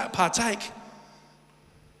and partake.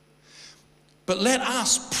 But let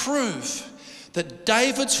us prove that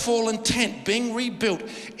David's fallen tent being rebuilt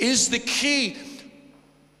is the key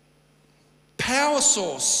power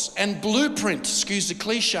source and blueprint, excuse the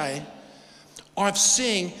cliche, of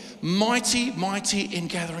seeing mighty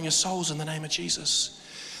ingathering of souls in the name of Jesus.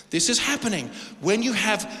 This is happening when you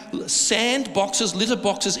have sand boxes, litter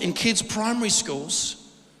boxes in kids' primary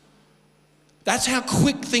schools. That's how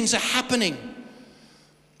quick things are happening.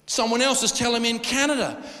 Someone else is telling me in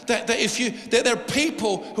Canada that there are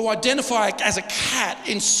people who identify as a cat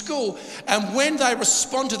in school, and when they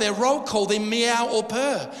respond to their roll call, they meow or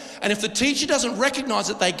purr. And if the teacher doesn't recognize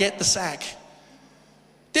it, they get the sack.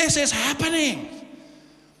 This is happening.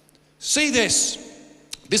 See this.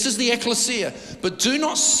 This is the ecclesia, but do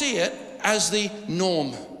not see it as the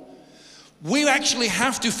norm. We actually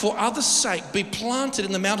have to, for others' sake, be planted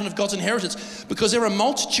in the mountain of God's inheritance, because there are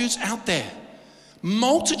multitudes out there.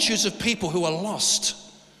 Multitudes of people who are lost.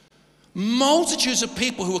 Multitudes of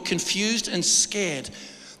people who are confused and scared.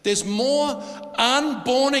 There's more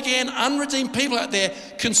unborn again, unredeemed people out there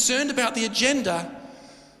concerned about the agenda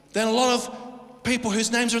than a lot of people whose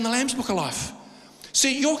names are in the Lamb's Book of Life.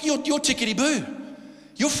 See, you're tickety-boo.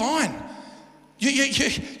 You're fine.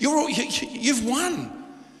 You've won.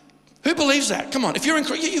 Who believes that? Come on, if you're in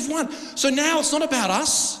Christ, you've won. So now it's not about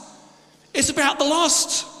us. It's about the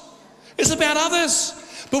lost. It's about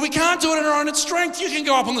others. But we can't do it in our own strength. You can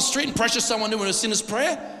go up on the street and pressure someone doing a sinner's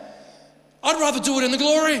prayer. I'd rather do it in the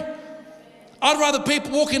glory. I'd rather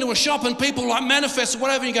people walk into a shop and people like manifest or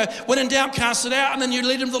whatever, and you go, when in doubt, cast it out, and then you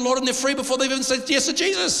lead them to the Lord and they're free before they've even said yes to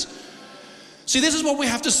Jesus. See, this is what we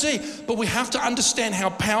have to see, but we have to understand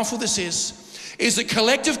how powerful this is that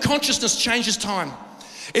collective consciousness changes time.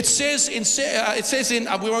 It says in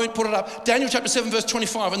we won't put it up, Daniel chapter 7 verse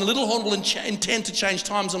 25, and the little horn will intend to change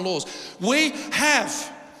times and laws. We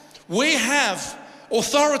have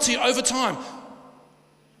authority over time.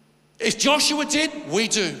 If Joshua did, we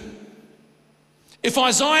do. If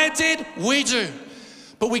Isaiah did, we do.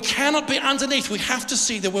 But we cannot be underneath. We have to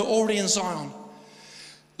see that we're already in Zion.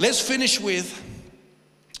 Let's finish with,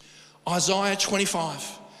 Isaiah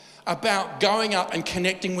 25, about going up and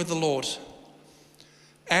connecting with the Lord.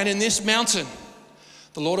 And in this mountain,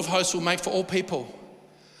 the Lord of hosts will make for all people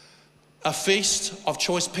a feast of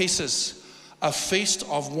choice pieces, a feast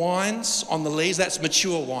of wines on the lees, that's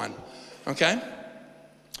mature wine, okay?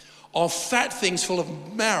 Of fat things full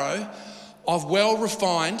of marrow, of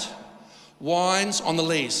well-refined wines on the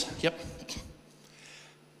lees. Yep.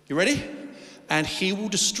 You ready? And he will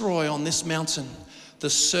destroy on this mountain the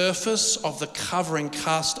surface of the covering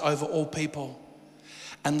cast over all people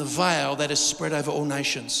and the veil that is spread over all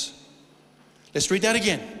nations. Let's read that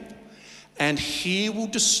again. And he will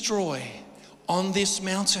destroy on this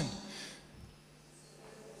mountain.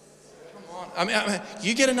 Come on. I mean,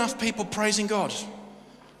 you get enough people praising God.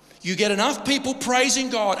 You get enough people praising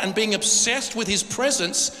God and being obsessed with his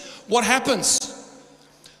presence, what happens?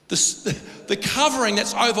 The covering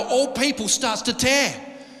that's over all people starts to tear.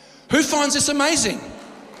 Who finds this amazing?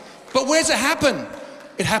 But where's it happen?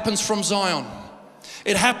 It happens from Zion.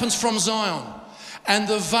 It happens from Zion. And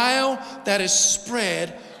the veil that is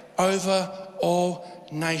spread over all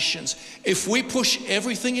nations. If we push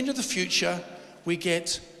everything into the future, we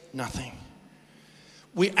get nothing.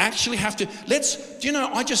 We actually have to,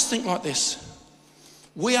 I just think like this.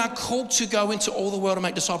 We are called to go into all the world and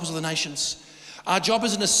make disciples of the nations. Our job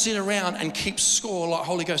isn't to sit around and keep score like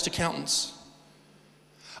Holy Ghost accountants.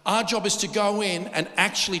 Our job is to go in and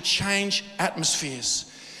actually change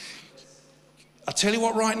atmospheres. I'll tell you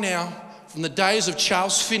what right now, from the days of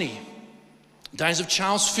Charles Finney,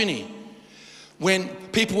 when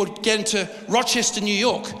people would get into Rochester, New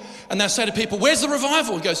York, and they'll say to people, where's the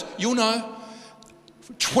revival? He goes, you'll know.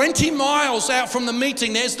 20 miles out from the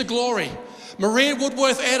meeting, there's the glory. Maria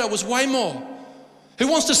Woodworth Eder was way more. Who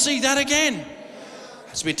wants to see that again?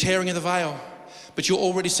 It's be a tearing of the veil. But you're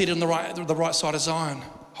already seated on the right side of Zion.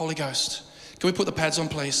 Holy Ghost. Can we put the pads on,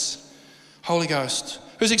 please? Holy Ghost.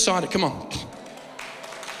 Who's excited? Come on.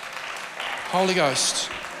 Holy Ghost.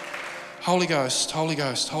 Holy Ghost. Holy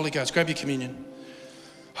Ghost. Holy Ghost. Grab your communion.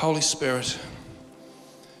 Holy Spirit.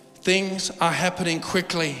 Things are happening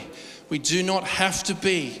quickly. We do not have to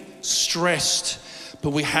be stressed, but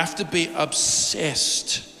we have to be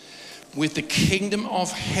obsessed with the kingdom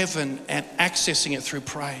of heaven and accessing it through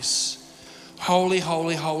praise. Holy,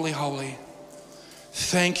 holy, holy, holy.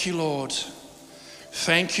 Thank you, Lord.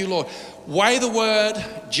 Thank you, Lord. Weigh the word,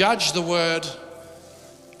 judge the word.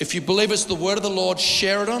 If you believe it's the word of the Lord,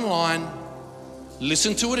 share it online.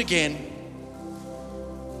 Listen to it again.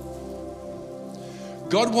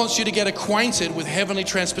 God wants you to get acquainted with heavenly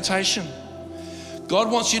transportation.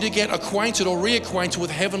 God wants you to get acquainted or reacquainted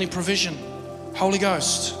with heavenly provision. Holy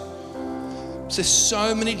Ghost. There's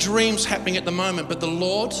so many dreams happening at the moment, but the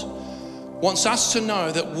Lord wants us to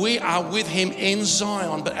know that we are with him in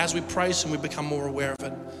Zion, but as we praise him, we become more aware of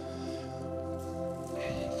it.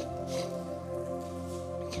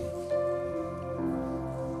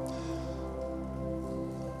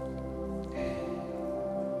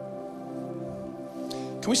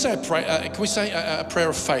 Can we say a prayer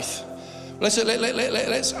of faith? Let's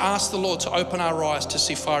ask the Lord to open our eyes to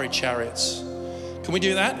see fiery chariots. Can we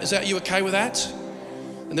do that? Is that you okay with that?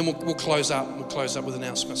 And then we'll close up. We'll close up with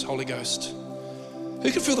announcements. Holy Ghost.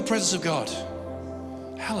 Who can feel the presence of God?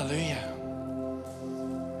 Hallelujah.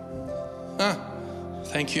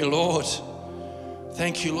 Thank you, Lord.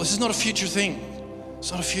 Thank you, Lord. This is not a future thing.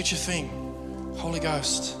 It's not a future thing. Holy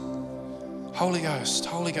Ghost. Holy Ghost.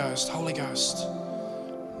 Holy Ghost. Holy Ghost.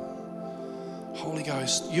 Holy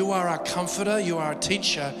Ghost, you are our comforter, you are our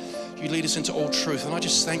teacher, you lead us into all truth. And I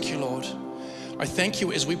just thank you, Lord. I thank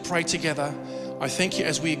you as we pray together. I thank you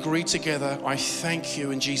as we agree together. I thank you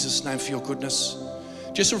in Jesus' name for your goodness.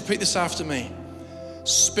 Just repeat this after me.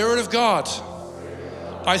 Spirit of God,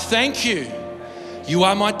 I thank you. You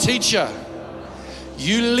are my teacher.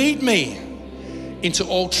 You lead me into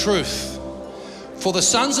all truth. For the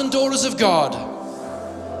sons and daughters of God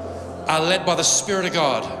are led by the Spirit of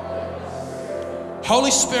God.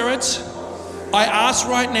 Holy Spirit, I ask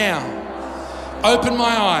right now, open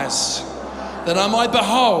my eyes that I might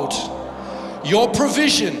behold your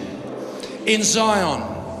provision in Zion,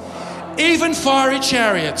 even fiery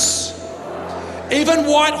chariots, even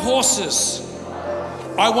white horses.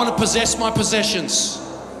 I want to possess my possessions.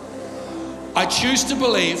 I choose to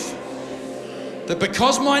believe that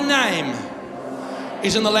because my name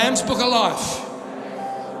is in the Lamb's Book of Life,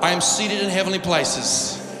 I am seated in heavenly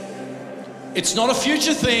places. It's not a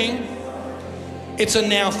future thing, it's a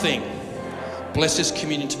now thing. Bless this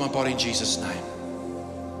communion to my body in Jesus' name.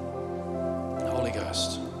 Holy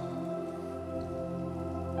Ghost.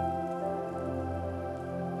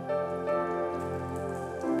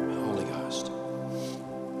 Holy Ghost.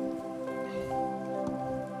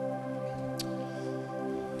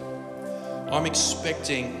 I'm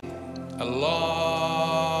expecting a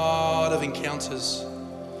lot of encounters.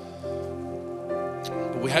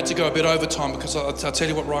 But we had to go a bit over time because I'll tell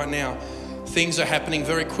you what, right now, things are happening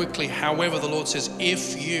very quickly. However, the Lord says,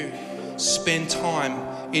 if you spend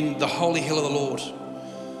time in the holy hill of the Lord,